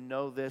some of you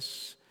know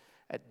this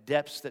at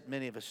depths that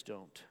many of us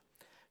don't.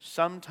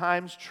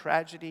 Sometimes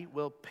tragedy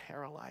will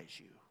paralyze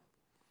you.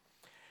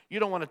 You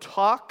don't want to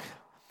talk.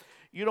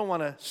 You don't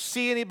want to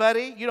see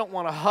anybody. You don't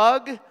want to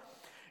hug.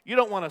 You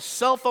don't want a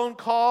cell phone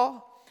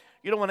call.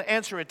 You don't want to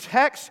answer a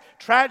text.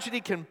 Tragedy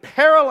can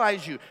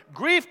paralyze you.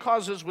 Grief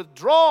causes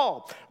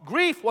withdrawal.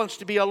 Grief wants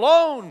to be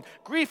alone.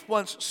 Grief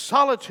wants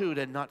solitude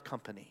and not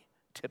company,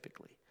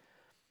 typically.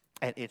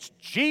 And it's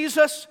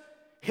Jesus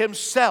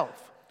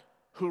himself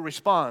who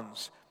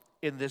responds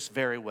in this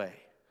very way.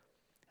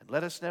 And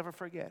let us never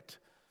forget,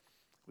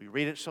 we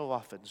read it so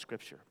often in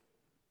Scripture.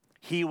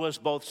 He was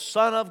both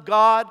Son of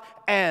God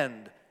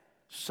and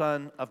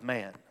Son of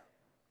Man.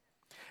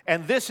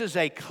 And this is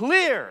a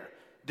clear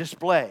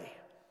display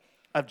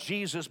of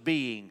Jesus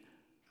being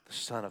the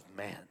Son of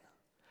Man.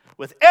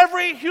 With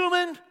every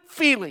human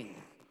feeling,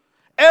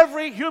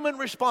 every human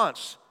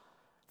response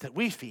that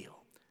we feel,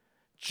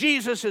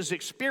 Jesus is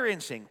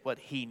experiencing what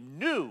he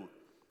knew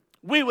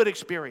we would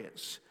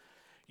experience.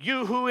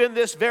 You who in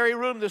this very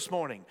room this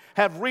morning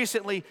have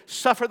recently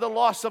suffered the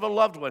loss of a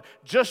loved one,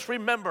 just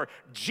remember,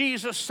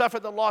 Jesus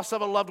suffered the loss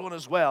of a loved one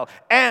as well,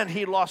 and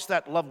he lost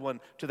that loved one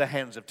to the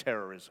hands of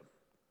terrorism.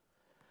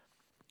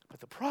 But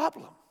the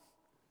problem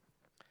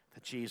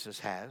that Jesus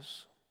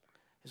has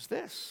is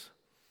this.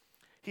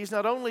 He's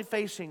not only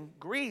facing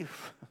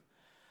grief,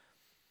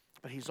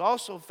 but he's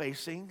also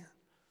facing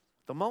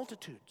the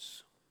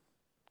multitudes.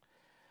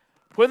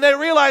 When they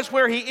realize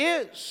where he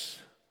is,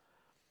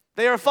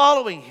 they are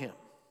following him.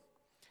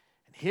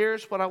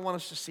 Here's what I want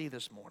us to see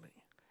this morning.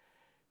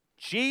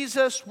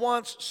 Jesus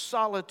wants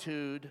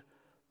solitude,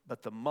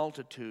 but the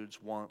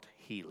multitudes want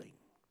healing.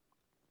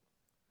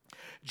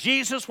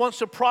 Jesus wants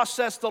to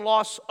process the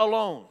loss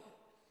alone,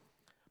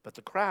 but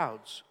the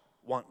crowds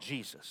want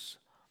Jesus.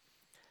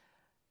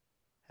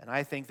 And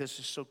I think this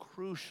is so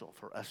crucial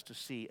for us to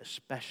see,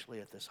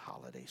 especially at this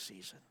holiday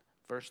season.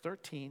 Verse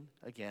 13,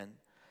 again.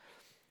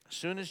 As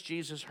soon as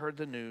Jesus heard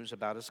the news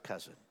about his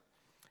cousin,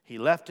 he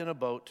left in a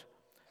boat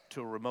to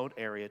a remote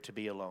area to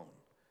be alone.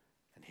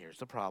 And here's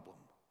the problem.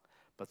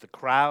 But the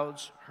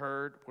crowds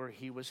heard where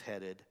he was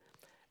headed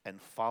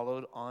and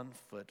followed on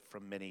foot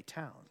from many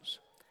towns.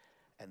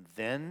 And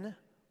then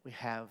we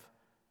have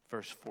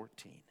verse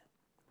 14.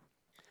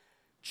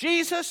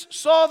 Jesus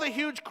saw the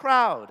huge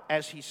crowd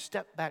as he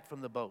stepped back from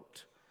the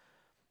boat.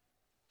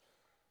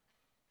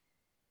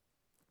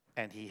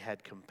 And he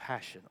had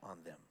compassion on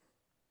them.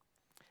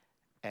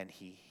 And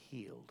he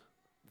healed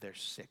their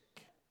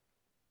sick.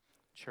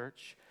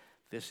 Church,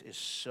 this is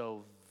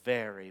so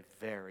very,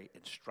 very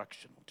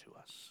instructional to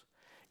us.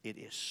 It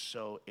is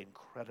so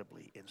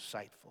incredibly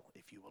insightful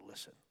if you will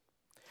listen.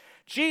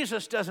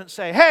 Jesus doesn't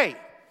say, hey,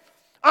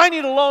 I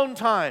need alone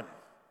time.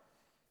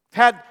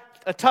 Had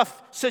a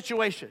tough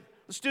situation.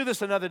 Let's do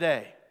this another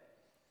day.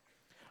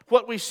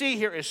 What we see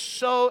here is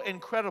so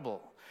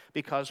incredible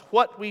because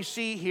what we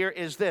see here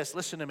is this.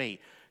 Listen to me.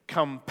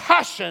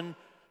 Compassion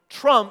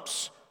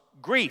trumps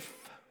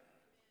grief.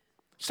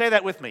 Say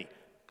that with me.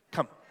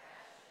 Come.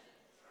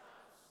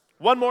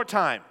 One more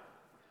time.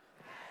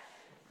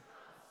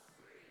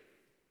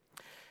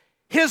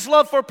 His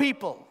love for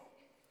people,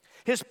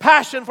 his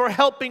passion for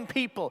helping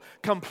people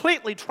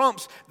completely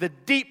trumps the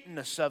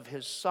deepness of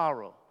his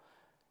sorrow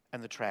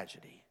and the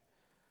tragedy.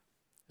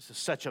 This is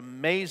such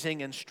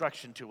amazing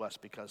instruction to us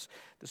because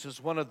this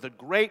is one of the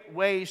great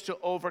ways to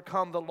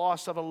overcome the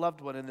loss of a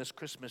loved one in this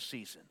Christmas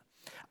season.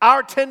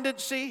 Our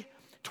tendency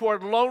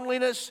toward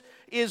loneliness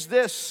is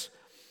this.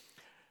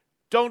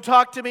 Don't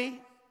talk to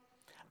me.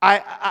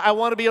 I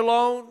want to be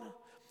alone.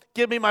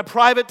 Give me my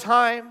private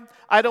time.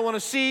 I don't want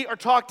to see or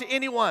talk to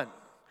anyone.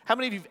 How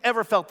many of you have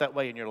ever felt that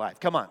way in your life?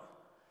 Come on.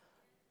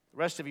 The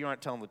rest of you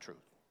aren't telling the truth.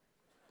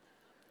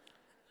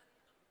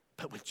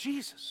 But with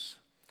Jesus,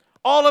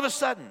 all of a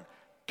sudden,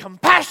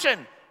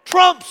 compassion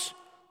trumps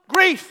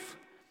grief.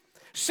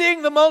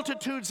 Seeing the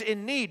multitudes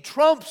in need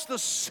trumps the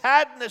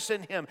sadness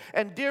in him.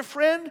 And dear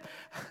friend,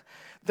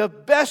 the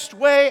best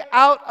way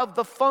out of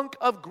the funk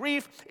of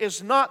grief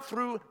is not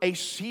through a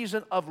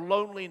season of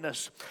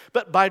loneliness,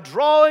 but by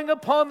drawing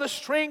upon the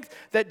strength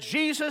that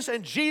Jesus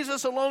and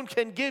Jesus alone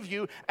can give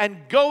you and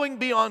going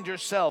beyond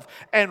yourself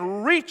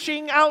and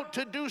reaching out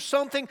to do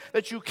something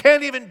that you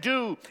can't even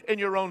do in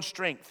your own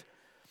strength.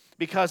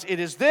 Because it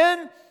is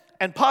then,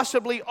 and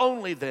possibly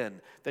only then,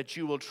 that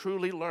you will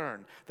truly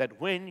learn that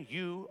when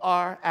you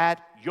are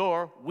at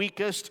your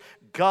weakest,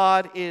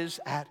 God is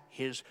at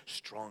his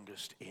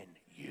strongest in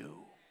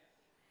you.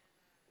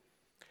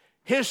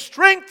 His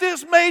strength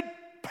is made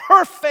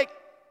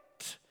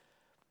perfect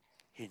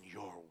in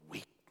your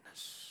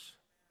weakness.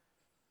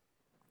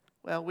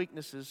 Well,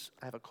 weakness is,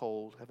 I have a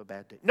cold, I have a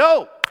bad day.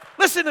 No,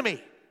 listen to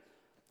me.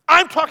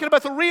 I'm talking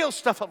about the real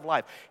stuff of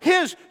life.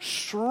 His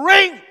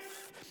strength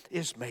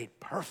is made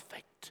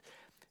perfect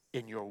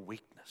in your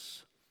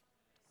weakness.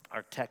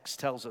 Our text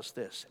tells us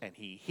this, and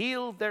he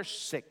healed their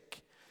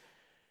sick.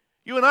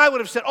 You and I would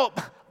have said, oh,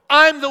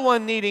 I'm the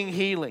one needing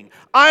healing.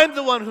 I'm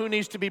the one who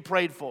needs to be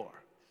prayed for.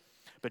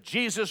 But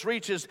Jesus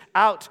reaches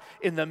out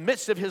in the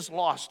midst of his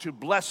loss to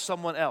bless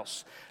someone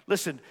else.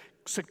 Listen,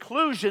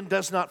 seclusion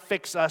does not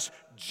fix us.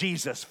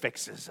 Jesus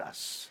fixes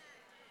us.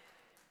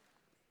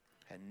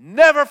 And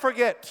never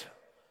forget,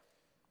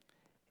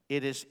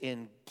 it is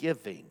in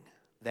giving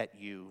that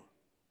you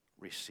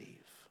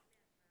receive.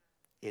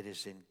 It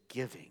is in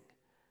giving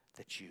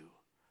that you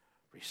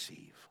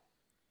receive.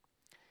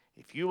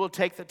 If you will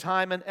take the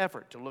time and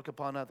effort to look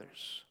upon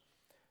others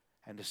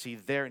and to see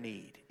their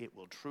need, it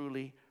will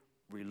truly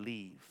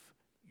relieve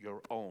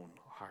your own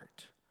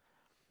heart.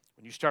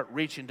 When you start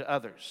reaching to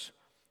others,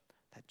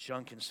 that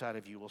junk inside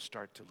of you will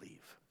start to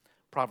leave.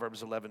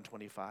 Proverbs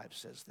 11:25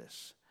 says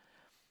this: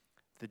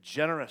 the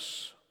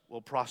generous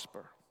will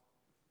prosper.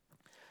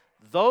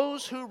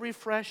 Those who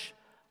refresh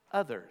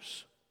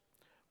others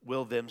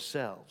will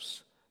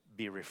themselves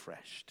be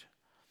refreshed.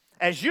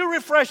 As you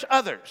refresh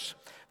others,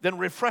 then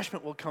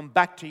refreshment will come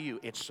back to you.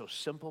 It's so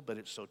simple, but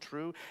it's so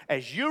true.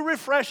 As you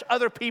refresh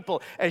other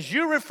people, as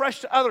you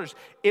refresh to others,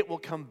 it will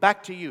come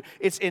back to you.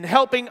 It's in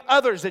helping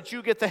others that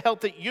you get the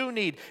help that you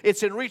need.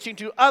 It's in reaching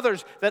to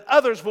others that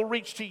others will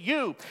reach to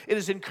you. It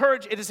is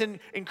in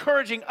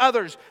encouraging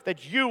others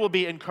that you will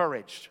be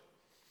encouraged.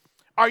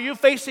 Are you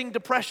facing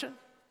depression?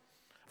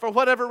 For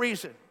whatever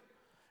reason.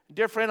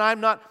 Dear friend,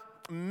 I'm not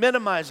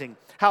minimizing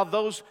how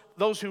those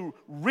who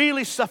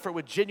really suffer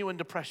with genuine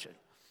depression.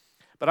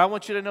 But I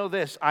want you to know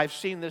this. I've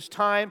seen this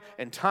time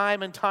and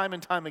time and time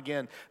and time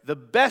again. The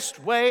best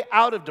way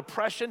out of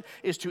depression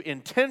is to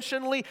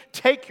intentionally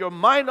take your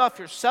mind off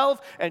yourself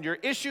and your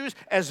issues,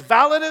 as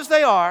valid as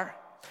they are,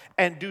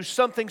 and do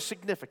something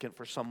significant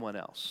for someone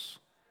else.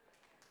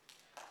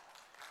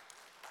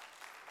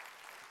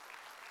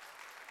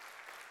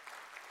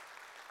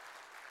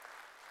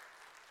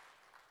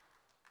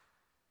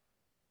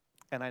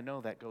 And I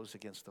know that goes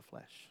against the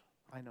flesh.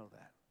 I know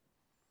that.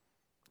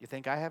 You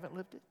think I haven't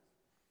lived it?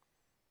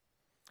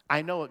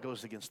 I know it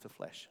goes against the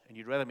flesh, and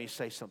you'd rather me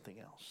say something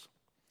else.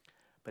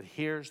 But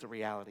here's the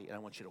reality, and I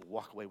want you to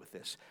walk away with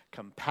this.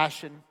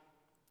 Compassion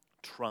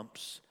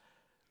trumps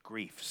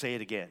grief. Say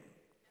it again.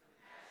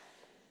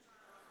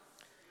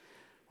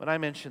 When I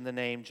mention the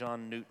name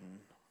John Newton,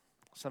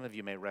 some of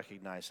you may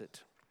recognize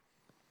it.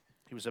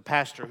 He was a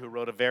pastor who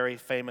wrote a very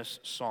famous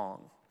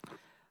song.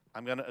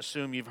 I'm going to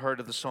assume you've heard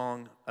of the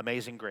song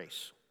Amazing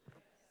Grace.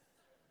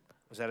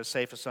 Was that a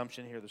safe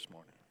assumption here this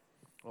morning?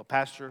 Well,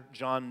 Pastor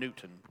John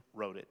Newton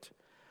wrote it.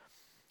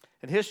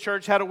 And his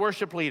church had a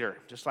worship leader,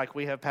 just like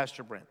we have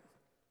Pastor Brent.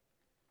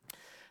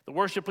 The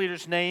worship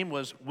leader's name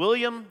was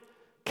William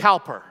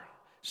Cowper,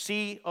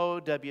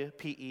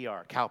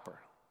 C-O-W-P-E-R, Cowper.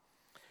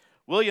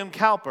 William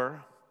Cowper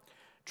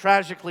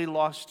tragically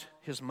lost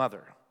his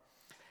mother,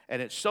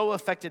 and it so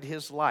affected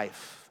his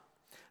life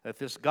that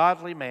this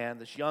godly man,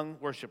 this young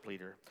worship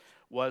leader,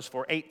 was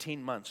for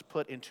 18 months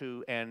put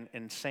into an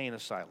insane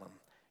asylum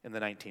in the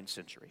 19th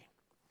century.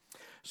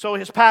 So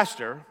his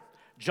pastor,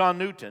 John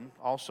Newton,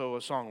 also a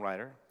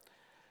songwriter,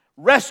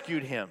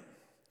 rescued him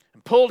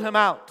and pulled him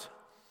out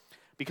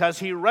because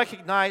he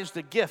recognized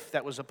the gift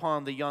that was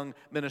upon the young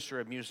minister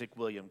of music,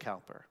 William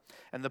Cowper.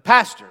 And the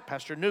pastor,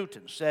 Pastor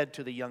Newton, said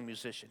to the young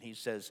musician, he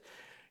says,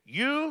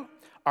 "You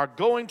are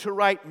going to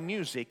write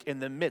music in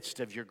the midst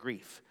of your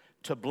grief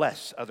to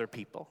bless other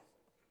people.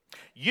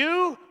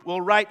 You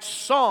will write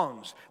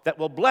songs that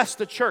will bless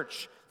the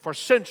church for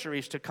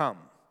centuries to come.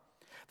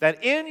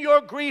 That in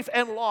your grief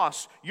and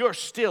loss, you're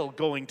still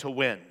going to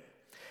win.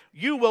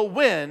 You will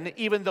win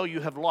even though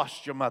you have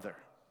lost your mother."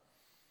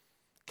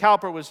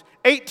 Cowper was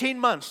 18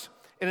 months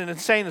in an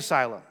insane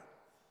asylum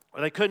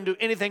where they couldn't do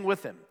anything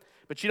with him.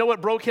 But you know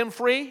what broke him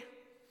free?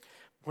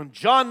 When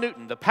John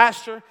Newton, the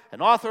pastor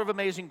and author of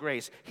Amazing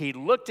Grace, he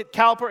looked at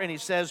Cowper and he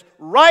says,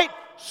 "Write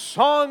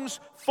songs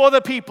for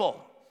the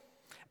people."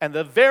 And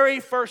the very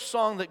first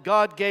song that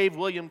God gave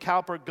William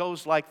Cowper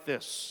goes like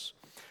this.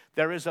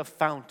 There is a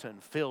fountain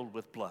filled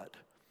with blood,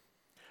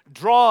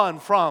 drawn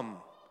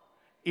from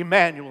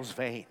Emmanuel's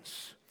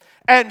veins,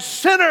 and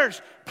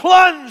sinners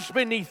plunged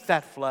beneath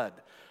that flood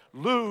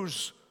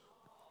lose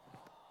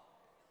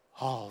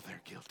all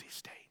their guilty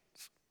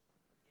stains.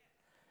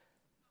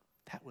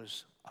 That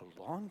was a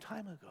long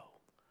time ago.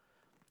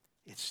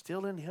 It's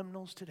still in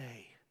hymnals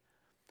today.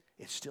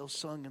 It's still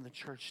sung in the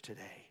church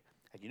today.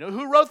 And you know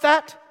who wrote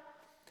that?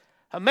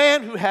 A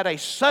man who had a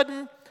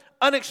sudden,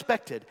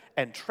 unexpected,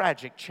 and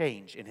tragic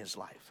change in his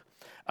life.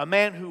 A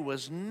man who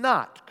was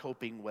not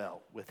coping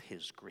well with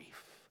his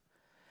grief.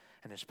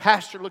 And his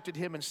pastor looked at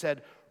him and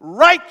said,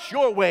 "Write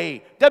your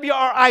way,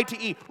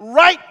 W-R-I-T-E,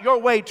 write your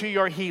way to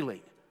your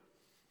healing.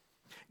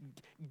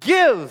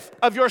 Give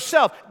of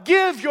yourself,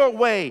 give your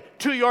way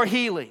to your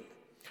healing.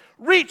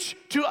 Reach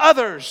to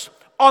others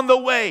on the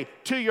way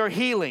to your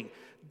healing.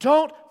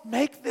 Don't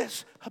make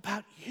this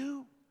about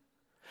you.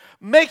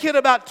 Make it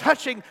about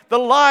touching the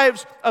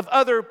lives of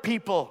other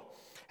people."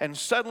 And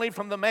suddenly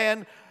from the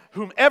man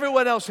whom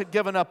everyone else had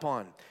given up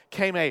on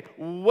came a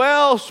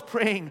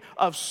wellspring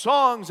of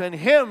songs and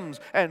hymns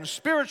and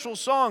spiritual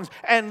songs.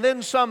 And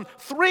then some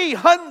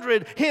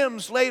 300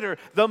 hymns later,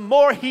 the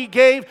more he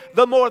gave,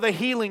 the more the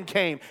healing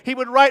came. He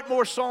would write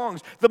more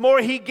songs. The more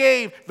he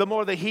gave, the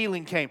more the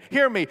healing came.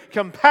 Hear me.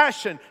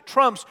 Compassion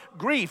trumps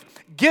grief.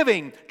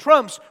 Giving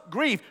trumps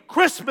grief.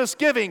 Christmas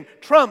giving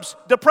trumps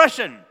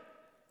depression.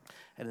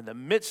 And in the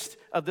midst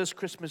of this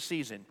Christmas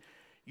season,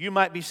 you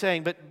might be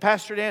saying, "But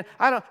Pastor Dan,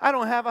 I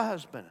don't have a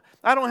husband.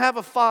 I don't have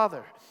a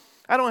father.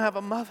 I don't have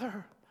a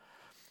mother.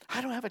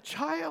 I don't have a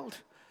child.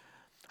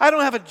 I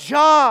don't have a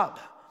job."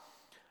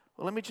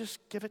 Well, let me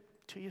just give it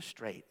to you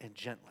straight and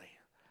gently.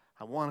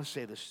 I want to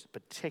say this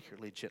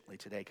particularly gently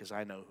today because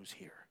I know who's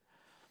here.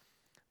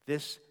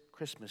 This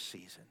Christmas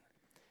season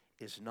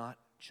is not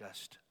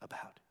just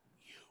about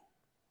you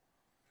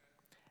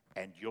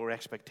and your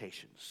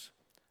expectations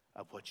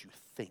of what you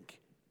think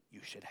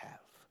you should have.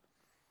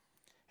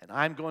 And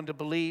I'm going to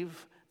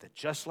believe that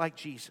just like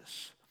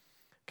Jesus,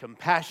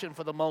 compassion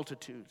for the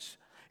multitudes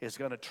is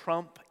going to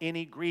trump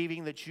any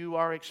grieving that you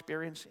are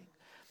experiencing.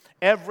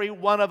 Every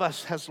one of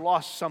us has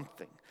lost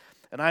something.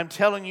 And I'm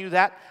telling you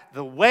that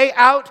the way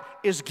out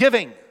is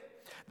giving.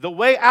 The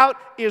way out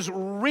is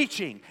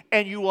reaching.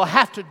 And you will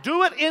have to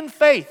do it in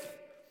faith.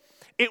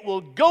 It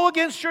will go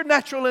against your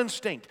natural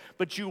instinct,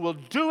 but you will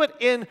do it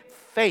in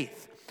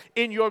faith.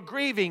 In your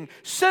grieving,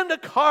 send a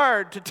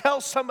card to tell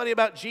somebody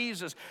about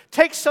Jesus.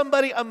 Take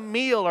somebody a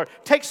meal or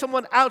take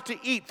someone out to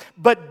eat.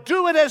 But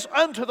do it as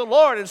unto the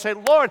Lord and say,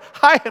 "Lord,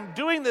 I am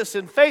doing this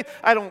in faith.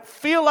 I don't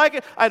feel like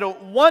it. I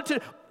don't want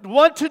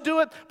to do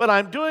it, but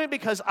I'm doing it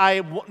because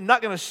I'm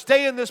not going to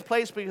stay in this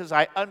place because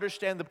I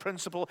understand the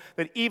principle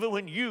that even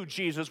when you,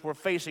 Jesus, were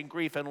facing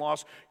grief and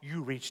loss,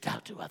 you reached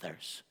out to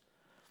others.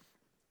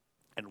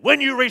 And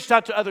when you reached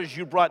out to others,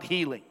 you brought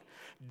healing.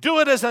 Do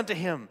it as unto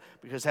him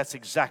because that's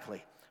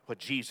exactly what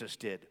Jesus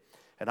did.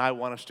 And I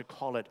want us to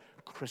call it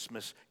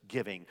Christmas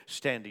giving.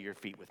 Stand to your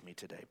feet with me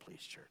today,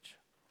 please, church.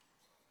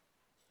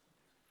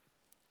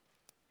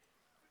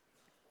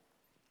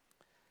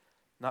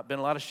 Not been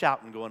a lot of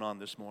shouting going on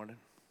this morning.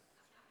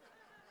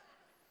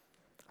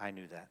 I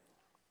knew that.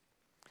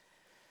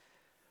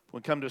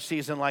 When we come to a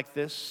season like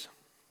this,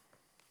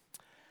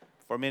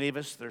 for many of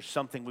us, there's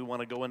something we want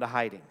to go into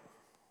hiding,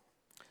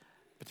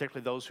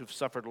 particularly those who've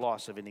suffered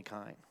loss of any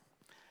kind.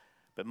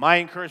 But my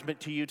encouragement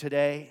to you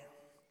today,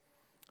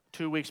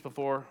 2 weeks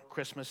before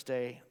Christmas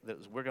Day, that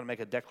we're going to make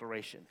a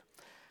declaration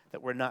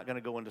that we're not going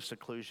to go into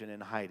seclusion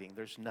and hiding.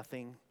 There's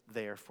nothing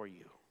there for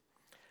you.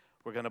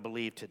 We're going to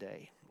believe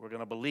today. We're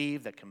going to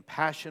believe that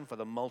compassion for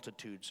the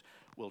multitudes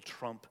will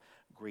trump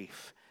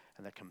grief,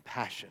 and that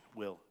compassion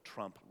will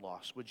trump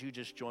loss. Would you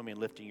just join me in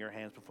lifting your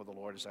hands before the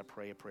Lord as I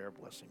pray a prayer of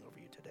blessing over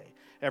you today?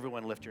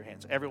 Everyone lift your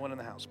hands. Everyone in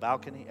the house,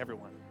 balcony,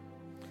 everyone.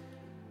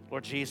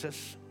 Lord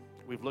Jesus,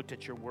 we've looked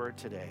at your word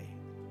today.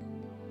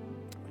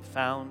 We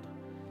found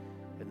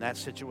in that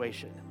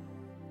situation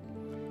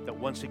that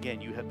once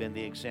again you have been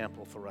the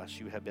example for us.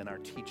 You have been our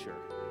teacher.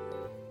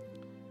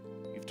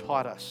 You've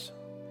taught us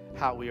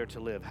how we are to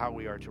live, how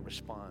we are to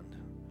respond,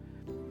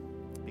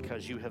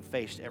 because you have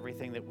faced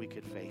everything that we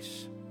could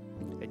face,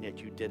 and yet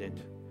you did it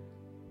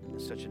in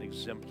such an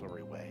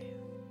exemplary way.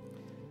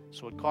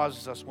 So it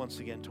causes us once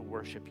again to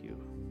worship you,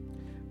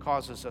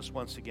 causes us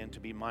once again to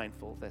be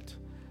mindful that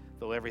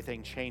though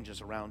everything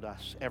changes around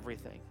us,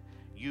 everything,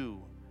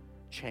 you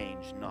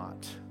change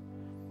not.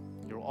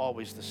 You're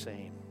always the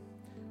same.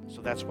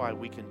 So that's why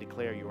we can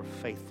declare your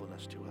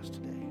faithfulness to us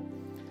today.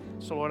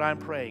 So Lord, I'm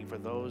praying for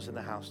those in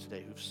the house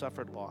today who've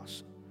suffered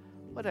loss,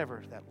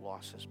 whatever that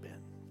loss has been.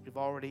 You've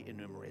already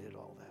enumerated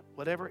all that,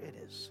 whatever it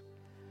is.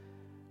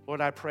 Lord,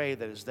 I pray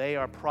that as they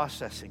are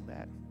processing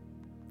that,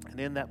 and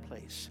in that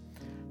place,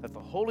 that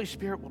the Holy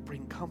Spirit will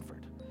bring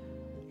comfort.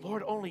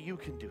 Lord, only you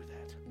can do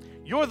that.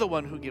 You're the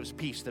one who gives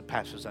peace that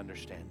passes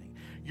understanding.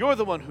 You're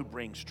the one who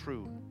brings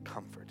true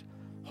comfort.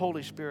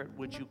 Holy Spirit,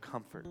 would you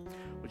comfort?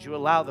 Would you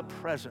allow the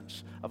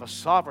presence of a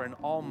sovereign,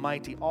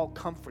 almighty,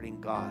 all-comforting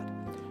God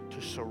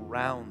to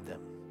surround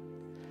them?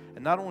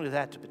 And not only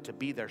that, but to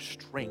be their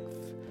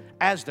strength.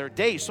 As their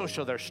day, so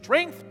shall their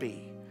strength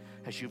be.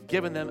 As you've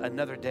given them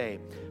another day,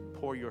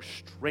 pour your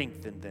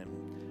strength in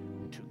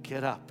them to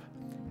get up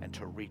and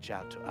to reach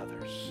out to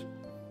others.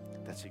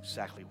 That's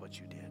exactly what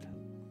you did.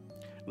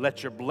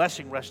 Let your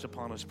blessing rest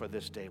upon us for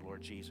this day,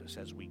 Lord Jesus,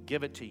 as we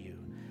give it to you,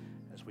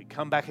 as we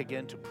come back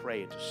again to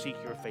pray and to seek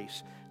your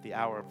face, the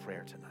hour of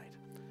prayer tonight.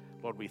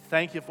 Lord, we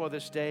thank you for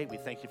this day. We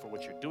thank you for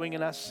what you're doing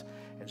in us.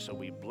 And so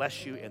we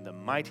bless you in the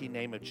mighty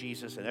name of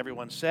Jesus. And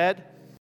everyone said,